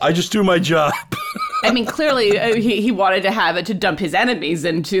just do my job. I mean, clearly he wanted to have it to dump his enemies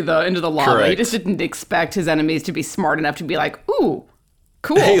into the lava. Correct. He just didn't expect his enemies to be smart enough to be like, ooh,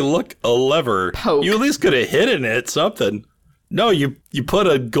 cool. Hey, look, a lever. Poke. You at least could have hidden it, something. No, you put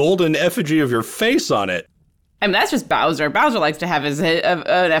a golden effigy of your face on it. I mean, that's just Bowser. Bowser likes to have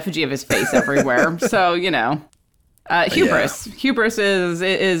an effigy of his face everywhere. So, hubris. Yeah. Hubris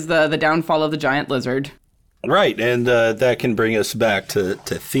is the downfall of the giant lizard. Right, and that can bring us back to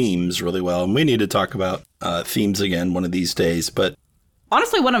themes really well. And we need to talk about themes again one of these days. But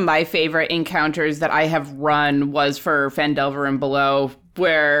honestly, one of my favorite encounters that I have run was for Phandelver and Below,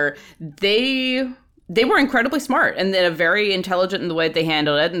 where they were incredibly smart and they're very intelligent in the way that they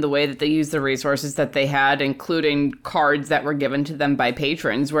handled it and the way that they used the resources that they had, including cards that were given to them by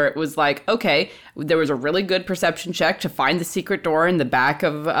patrons, where it was like, okay, there was a really good perception check to find the secret door in the back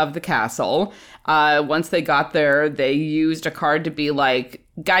of the castle. Once they got there, they used a card to be like,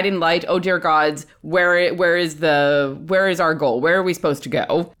 guiding light, oh dear gods, where is our goal? Where are we supposed to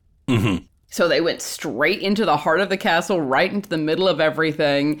go? Mm-hmm. So they went straight into the heart of the castle, right into the middle of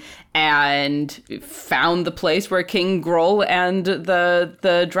everything, and found the place where King Groll and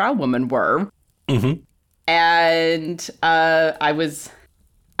the Drow woman were. Mm-hmm. And I was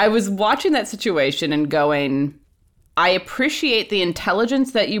watching that situation and going, I appreciate the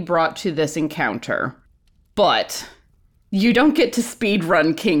intelligence that you brought to this encounter, but you don't get to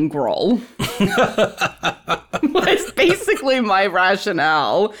speedrun King Groll. Was basically my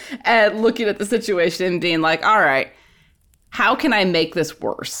rationale at looking at the situation and being like, all right, how can I make this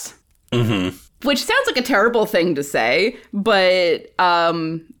worse? Mm-hmm. Which sounds like a terrible thing to say, but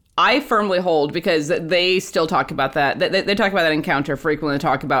I firmly hold, because they still talk about that. They talk about that encounter frequently,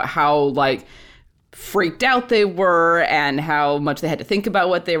 talk about how, like, freaked out they were and how much they had to think about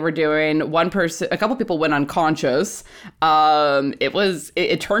what they were doing. A couple people went unconscious.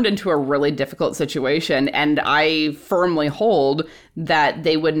 It turned into a really difficult situation, and I firmly hold that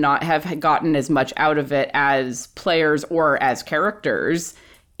they would not have gotten as much out of it as players or as characters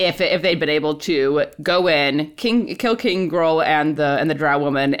if they'd been able to go in, kill King Gruul and the Drow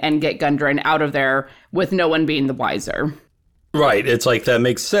woman, and get Gundren out of there with no one being the wiser. Right. It's like, that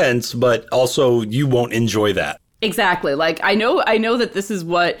makes sense, but also you won't enjoy that. Exactly. Like, I know that this is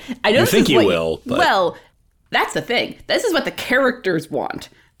what... I know you think you will, but... Well, that's the thing. This is what the characters want.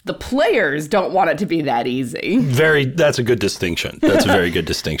 The players don't want it to be that easy. That's a good distinction. That's a very good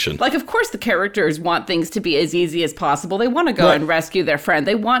distinction. Like, of course, the characters want things to be as easy as possible. They want to go and rescue their friend.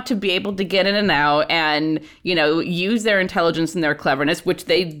 They want to be able to get in and out and, use their intelligence and their cleverness, which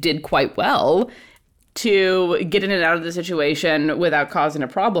they did quite well, to get in and out of the situation without causing a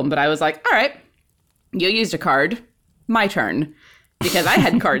problem. But I was like, all right, you used a card. My turn. Because I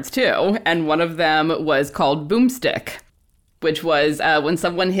had cards too. And one of them was called Boomstick, which was when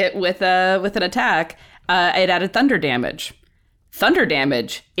someone hit with an attack, it added thunder damage. Thunder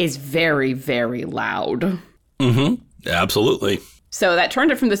damage is very, very loud. Mm-hmm. Absolutely. So that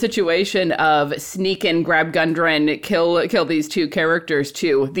turned it from the situation of sneak in, grab Gundren, kill these two characters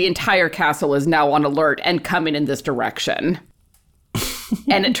to the entire castle is now on alert and coming in this direction.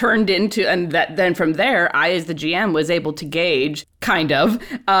 And it turned into, and then from there, I, as the GM, was able to gauge, kind of,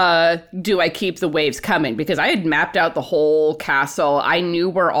 do I keep the waves coming? Because I had mapped out the whole castle. I knew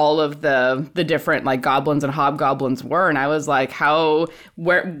where all of the different, like, goblins and hobgoblins were. And I was like,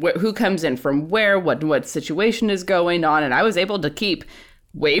 who comes in from where? What situation is going on? And I was able to keep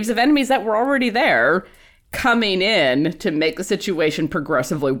waves of enemies that were already there coming in to make the situation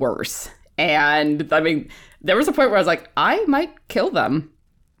progressively worse. And, I mean... There was a point where I was like, I might kill them.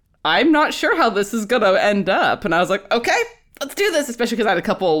 I'm not sure how this is going to end up. And I was like, okay, let's do this, especially because I had a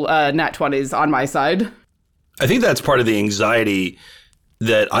couple nat 20s on my side. I think that's part of the anxiety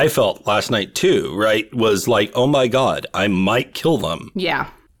that I felt last night, too, right? Was like, oh, my God, I might kill them.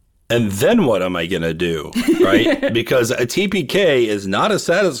 Yeah. And then what am I going to do, right? Because a TPK is not as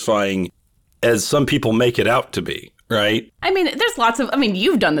satisfying as some people make it out to be. Right. I mean, there's lots of,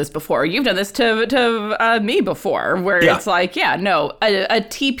 you've done this before. You've done this to me before, where it's like, a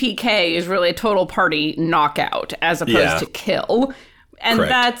TPK is really a total party knockout as opposed to kill. And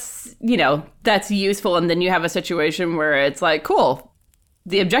Correct. That's useful. And then you have a situation where it's like, cool,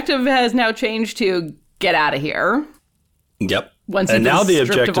 the objective has now changed to get out of here. Yep. And now the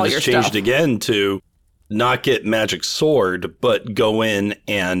objective has changed again to not get magic sword, but go in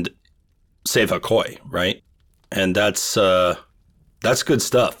and save Hakoi, right? And that's good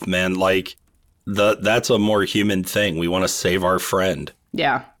stuff, man. Like, that's a more human thing. We want to save our friend.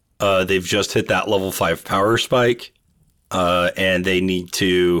 Yeah. They've just hit that level 5 power spike, and they need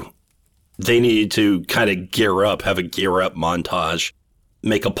to kind of gear up, have a gear up montage,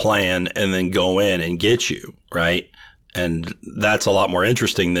 make a plan, and then go in and get you, right? And that's a lot more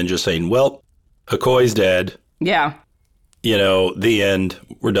interesting than just saying, well, Hakoi's dead. Yeah. The end.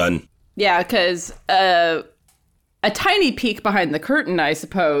 We're done. Yeah, because... a tiny peek behind the curtain, I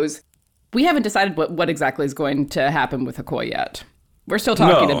suppose. We haven't decided what exactly is going to happen with Hakoi yet. We're still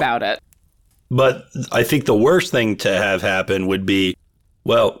talking about it. But I think the worst thing to have happen would be,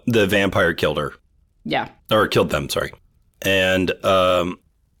 well, the vampire killed her. Yeah. Or killed them, sorry. And and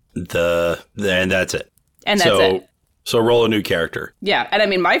that's it. And that's it. So roll a new character. Yeah. And I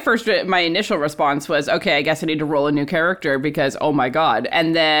mean, my initial response was, okay, I guess I need to roll a new character because, oh my God.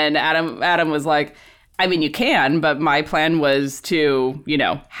 And then Adam was like, I mean, you can, but my plan was to,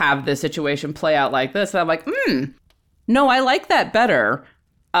 have the situation play out like this. And I'm like, no, I like that better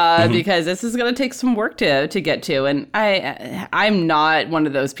because this is going to take some work to get to. And I'm not one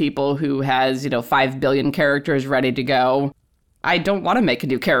of those people who has, 5 billion characters ready to go. I don't want to make a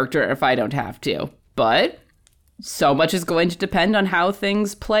new character if I don't have to. But so much is going to depend on how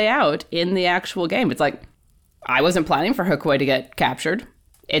things play out in the actual game. It's like, I wasn't planning for Hakoi to get captured.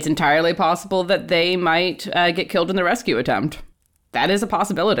 It's entirely possible that they might get killed in the rescue attempt. That is a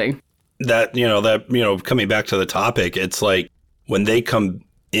possibility. Coming back to the topic, it's like when they come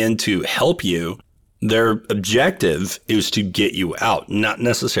in to help you, their objective is to get you out, not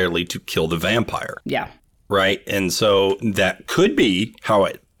necessarily to kill the vampire. Yeah. Right. And so that could be how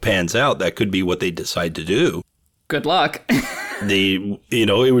it pans out. That could be what they decide to do. Good luck.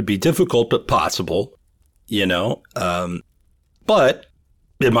 It would be difficult, but possible, but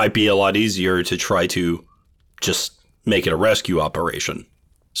it might be a lot easier to try to just make it a rescue operation.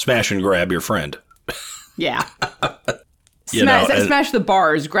 Smash and grab your friend. Yeah. Smash the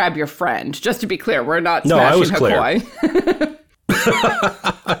bars, grab your friend. Just to be clear, we're not No, I was smashing clear.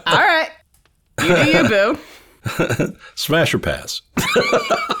 All right. You do you, boo. Smash or pass. I'm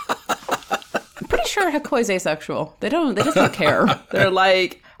pretty sure Hakoi's asexual. They just don't care. They're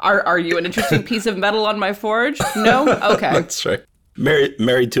like, are you an interesting piece of metal on my forge? No? Okay. That's right.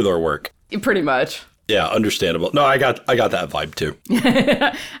 Married to their work. Pretty much. Yeah, understandable. No, I got that vibe too.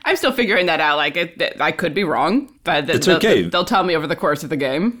 I'm still figuring that out. Like, I could be wrong, but It's okay. They'll tell me over the course of the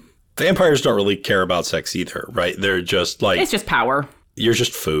game. Vampires don't really care about sex either, right? They're just like... It's just power. You're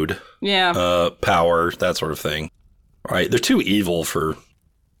just food. Yeah. Power, that sort of thing. Right? They're too evil for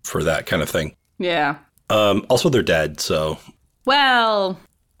that kind of thing. Yeah. Also, they're dead, so... Well,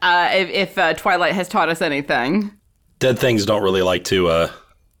 if Twilight has taught us anything... Dead things don't really like to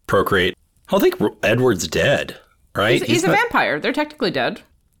procreate. I don't think Edward's dead, right? He's a vampire. They're technically dead.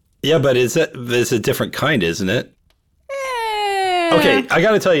 Yeah, but it's a different kind, isn't it? Okay, I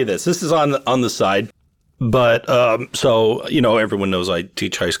got to tell you this. This is on the side, but so everyone knows I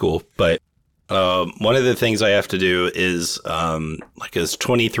teach high school, but one of the things I have to do is like a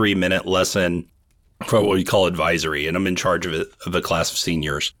 23-minute lesson for what we call advisory, and I'm in charge of a class of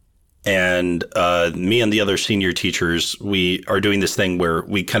seniors. And me and the other senior teachers, we are doing this thing where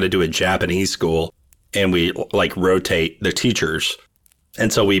we kind of do a Japanese school, and we like rotate the teachers,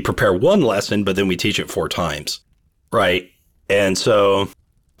 and so we prepare one lesson, but then we teach it 4 times, right? And so,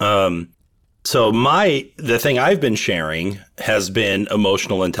 the thing I've been sharing has been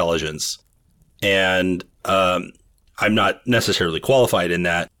emotional intelligence, and I'm not necessarily qualified in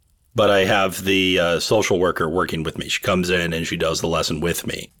that, but I have the social worker working with me. She comes in and she does the lesson with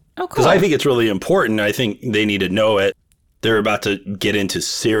me. Oh, cool. Because I think it's really important. I think they need to know it. They're about to get into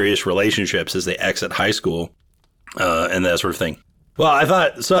serious relationships as they exit high school, and that sort of thing. Well, I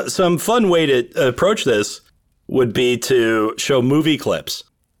thought some fun way to approach this would be to show movie clips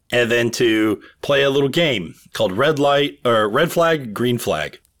and then to play a little game called red flag, green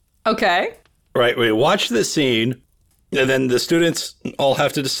flag. Okay. Right. We watch this scene, and then the students all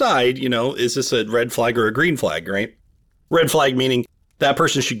have to decide, is this a red flag or a green flag, right? Red flag meaning that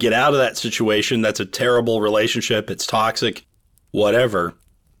person should get out of that situation. That's a terrible relationship. It's toxic, whatever.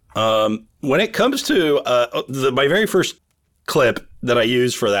 When it comes to my very first clip that I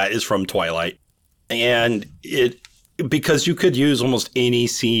use for that is from Twilight. And because you could use almost any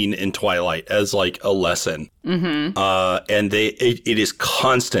scene in Twilight as like a lesson. Mm-hmm. And it is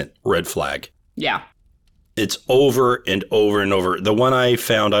constant red flag. Yeah. It's over and over and over. The one I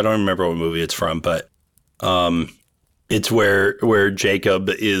found, I don't remember what movie it's from, but it's where Jacob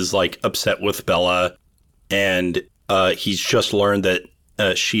is like upset with Bella, and he's just learned that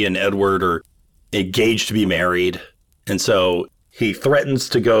she and Edward are engaged to be married. And so he threatens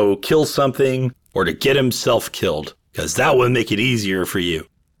to go kill something or to get himself killed, because that would make it easier for you,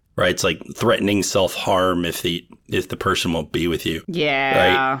 right? It's like threatening self-harm if the person won't be with you.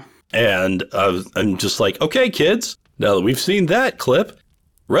 Yeah. Right? And I'm just like, okay, kids, now that we've seen that clip,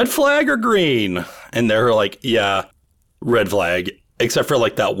 red flag or green? And they're like, yeah, red flag, except for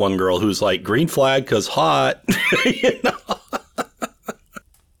like that one girl who's like, green flag because hot.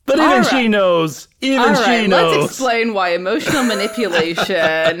 But even she knows. Let's explain why emotional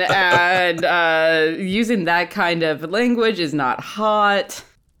manipulation and using that kind of language is not hot.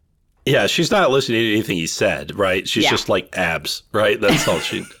 Yeah, she's not listening to anything he said, right? She's just like abs, right? That's all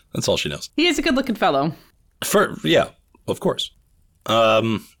she knows. He is a good-looking fellow. Yeah, of course.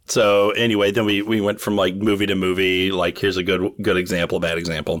 So anyway, then we went from like movie to movie. Like, here's a good example, bad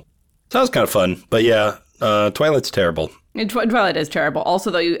example. So that was kind of fun. But yeah, Twilight's terrible. Twilight is terrible.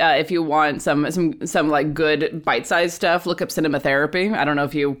 Also, though, if you want some like good bite-sized stuff, look up Cinema Therapy. I don't know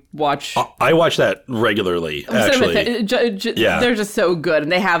if you watch. I watch that regularly. Actually, they're just so good, and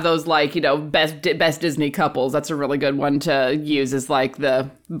they have those like best Disney couples. That's a really good one to use as like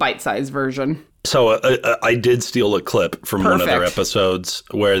the bite-sized version. So I did steal a clip from one of their episodes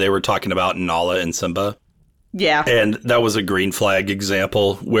where they were talking about Nala and Simba. Yeah, and that was a green flag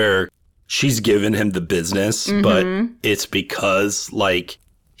example where she's given him the business, but it's because, like,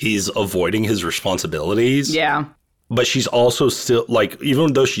 he's avoiding his responsibilities. Yeah. But she's also still, like,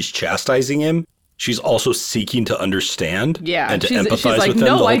 even though she's chastising him, she's also seeking to understand and to empathize with him the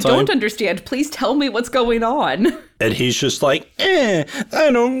whole time. No, I don't understand. Please tell me what's going on. And he's just like, I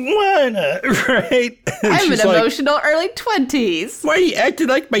don't wanna, right? And I'm an emotional early 20s. Why are you acting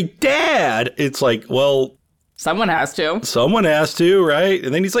like my dad? It's like, well... Someone has to. Someone has to, right?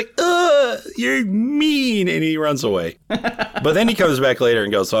 And then he's like, you're mean. And he runs away. But then he comes back later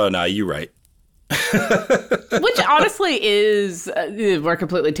and goes, oh, no, you're right. Which honestly is, we're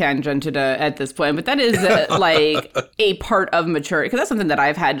completely tangented at this point, but that is like a part of maturity. Because that's something that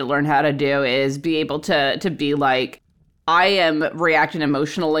I've had to learn how to do, is be able to be like, I am reacting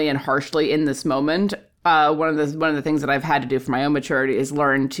emotionally and harshly in this moment. One of the things that I've had to do for my own maturity is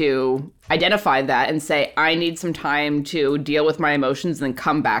learn to identify that and say, I need some time to deal with my emotions and then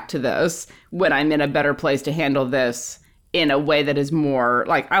come back to this when I'm in a better place to handle this in a way that is more,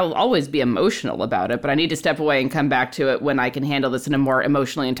 like, I'll always be emotional about it, but I need to step away and come back to it when I can handle this in a more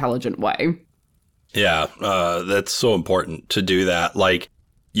emotionally intelligent way. Yeah, that's so important to do that. Like,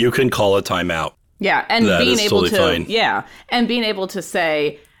 you can call a timeout. Yeah, and that being is able totally to, fine. yeah, and being able to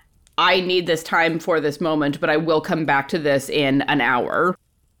say, I need this time for this moment, but I will come back to this in an hour,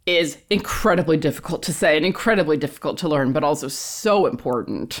 is incredibly difficult to say and incredibly difficult to learn, but also so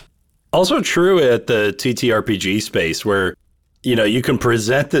important. Also true at the TTRPG space where, you know, you can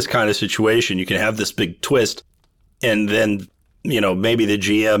present this kind of situation, you can have this big twist, and then, you know, maybe the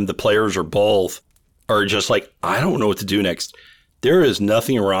GM, the players, or both are just like, I don't know what to do next. There is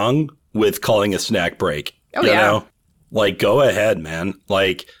nothing wrong with calling a snack break. Oh, you yeah. know? Like, go ahead, man.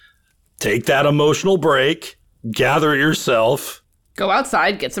 Like, take that emotional break, gather yourself. Go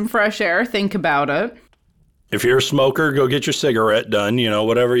outside, get some fresh air, think about it. If you're a smoker, go get your cigarette done, you know,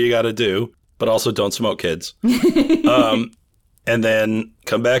 whatever you got to do. But also don't smoke, kids. And then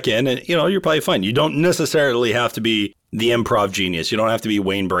come back in and, you know, you're probably fine. You don't necessarily have to be the improv genius. You don't have to be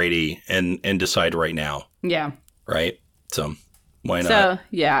Wayne Brady and decide right now. Yeah. Right? So why not? So,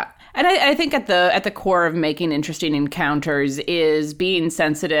 yeah. And I think at the core of making interesting encounters is being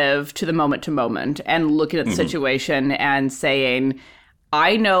sensitive to the moment and looking at the situation and saying,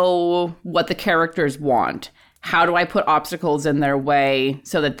 I know what the characters want. How do I put obstacles in their way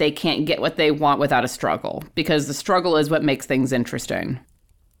so that they can't get what they want without a struggle? Because the struggle is what makes things interesting.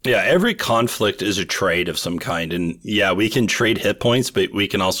 Yeah, every conflict is a trade of some kind. And yeah, we can trade hit points, but we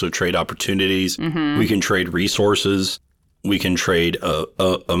can also trade opportunities. We can trade resources. We can trade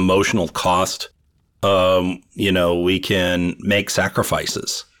emotional cost. You know, we can make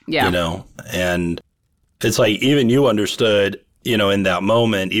sacrifices. Yeah. You know, and it's like even you understood, you know, in that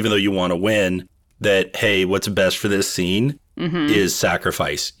moment, even though you want to win, that, hey, what's best for this scene is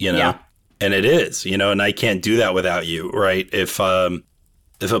sacrifice, you know? Yeah. And it is, you know, and I can't do that without you, right? If a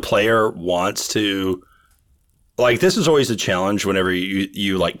player wants to, like, this is always a challenge whenever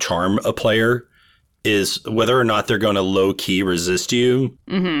you like charm a player, is whether or not they're going to low key resist you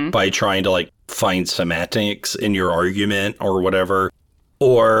by trying to like find semantics in your argument or whatever.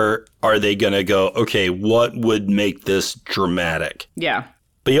 Or are they going to go, okay, what would make this dramatic? Yeah.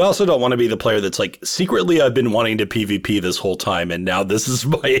 But you also don't want to be the player that's like, secretly, I've been wanting to PvP this whole time, and now this is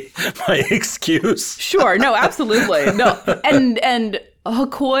my excuse. Sure. No, absolutely. No. And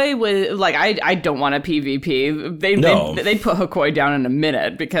Hokoi was like, I don't want a PvP. They'd put Hokoi down in a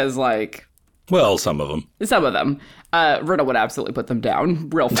minute because, like, well, some of them. Some of them. Riddle would absolutely put them down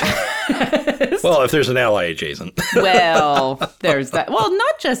real fast. Well, if there's an ally adjacent. Well, there's that. Well,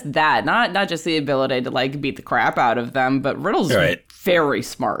 not just that. Not just the ability to, like, beat the crap out of them, but Riddle's very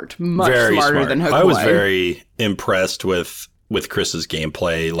smart. Much smarter than Hokoi. I was very impressed with Chris's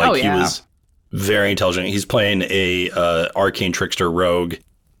gameplay. Like, he was very intelligent. He's playing a arcane trickster rogue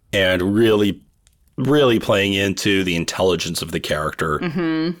and really playing into the intelligence of the character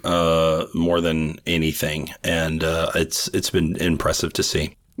more than anything. And it's been impressive to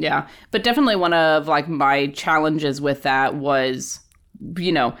see. Yeah, but definitely one of, like, my challenges with that was,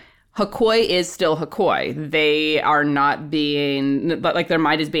 you know, Hokoi is still Hokoi. They are not being, like, their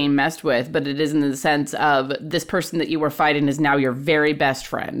mind is being messed with, but it is in the sense of this person that you were fighting is now your very best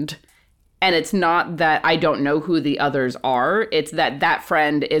friend. And it's not that I don't know who the others are. It's that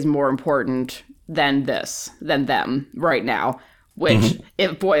friend is more important than them right now. Which,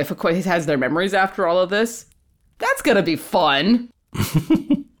 if Hokoi has their memories after all of this, that's going to be fun.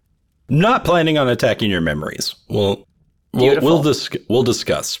 Not planning on attacking your memories. We'll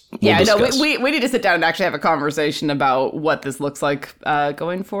discuss. We need to sit down and actually have a conversation about what this looks like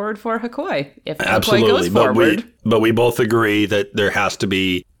going forward for Hokoi. If Hokoi goes forward. But we both agree that there has to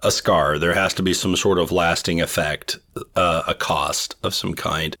be a scar. There has to be some sort of lasting effect, a cost of some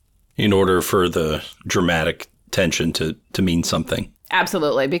kind, in order for the dramatic tension to mean something.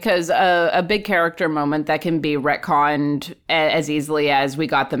 Absolutely, because a big character moment that can be retconned as easily as we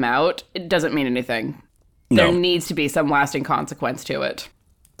got them out, it doesn't mean anything. No. There needs to be some lasting consequence to it.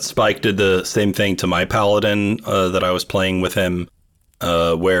 Spike did the same thing to my paladin that I was playing with him,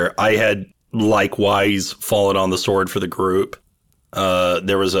 where I had likewise fallen on the sword for the group.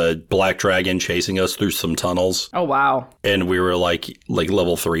 There was a black dragon chasing us through some tunnels. Oh, wow. And we were like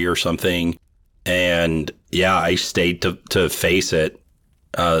level 3 or something. And yeah, I stayed to face it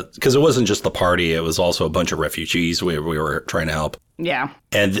because it wasn't just the party. It was also a bunch of refugees we were trying to help. Yeah.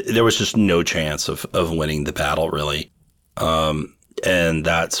 And there was just no chance of winning the battle, really. And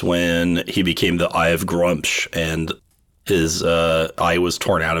that's when he became the Eye of Grumpsh, and his eye was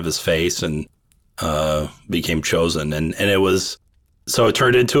torn out of his face and became chosen. And it was, so it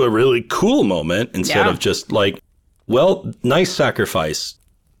turned into a really cool moment instead of just like, well, nice sacrifice.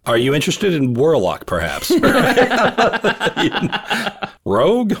 Are you interested in Warlock, perhaps?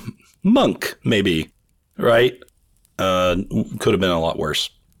 Rogue? Monk, maybe. Right? Could have been a lot worse.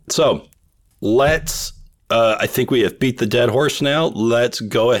 So let's, I think we have beat the dead horse now. Let's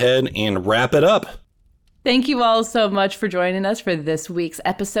go ahead and wrap it up. Thank you all so much for joining us for this week's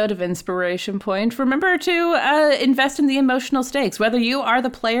episode of Inspiration Point. Remember to invest in the emotional stakes, whether you are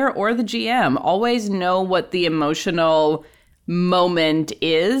the player or the GM. Always know what the emotional moment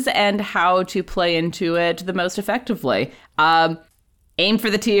is and how to play into it the most effectively. Aim for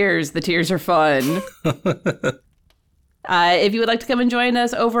the tears. The tears are fun. If you would like to come and join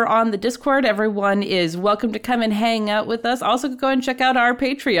us over on the Discord, everyone is welcome to come and hang out with us. Also, go and check out our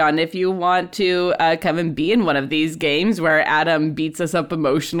Patreon if you want to come and be in one of these games where Adam beats us up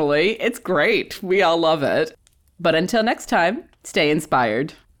emotionally. It's great. We all love it. But until next time, stay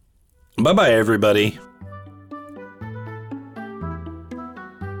inspired. Bye-bye, everybody.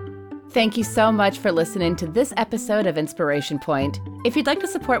 Thank you so much for listening to this episode of Inspiration Point. If you'd like to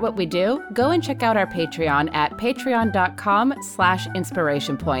support what we do, go and check out our Patreon at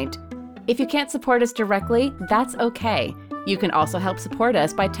patreon.com/inspirationpoint. If you can't support us directly, that's okay. You can also help support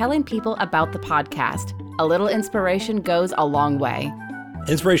us by telling people about the podcast. A little inspiration goes a long way.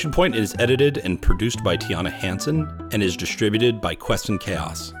 Inspiration Point is edited and produced by Tiana Hansen and is distributed by Quest and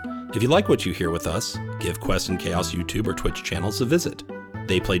Chaos. If you like what you hear with us, give Quest and Chaos YouTube or Twitch channels a visit.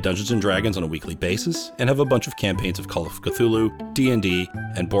 They play Dungeons & Dragons on a weekly basis and have a bunch of campaigns of Call of Cthulhu, D&D,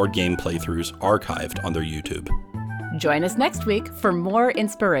 and board game playthroughs archived on their YouTube. Join us next week for more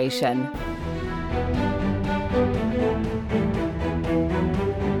inspiration.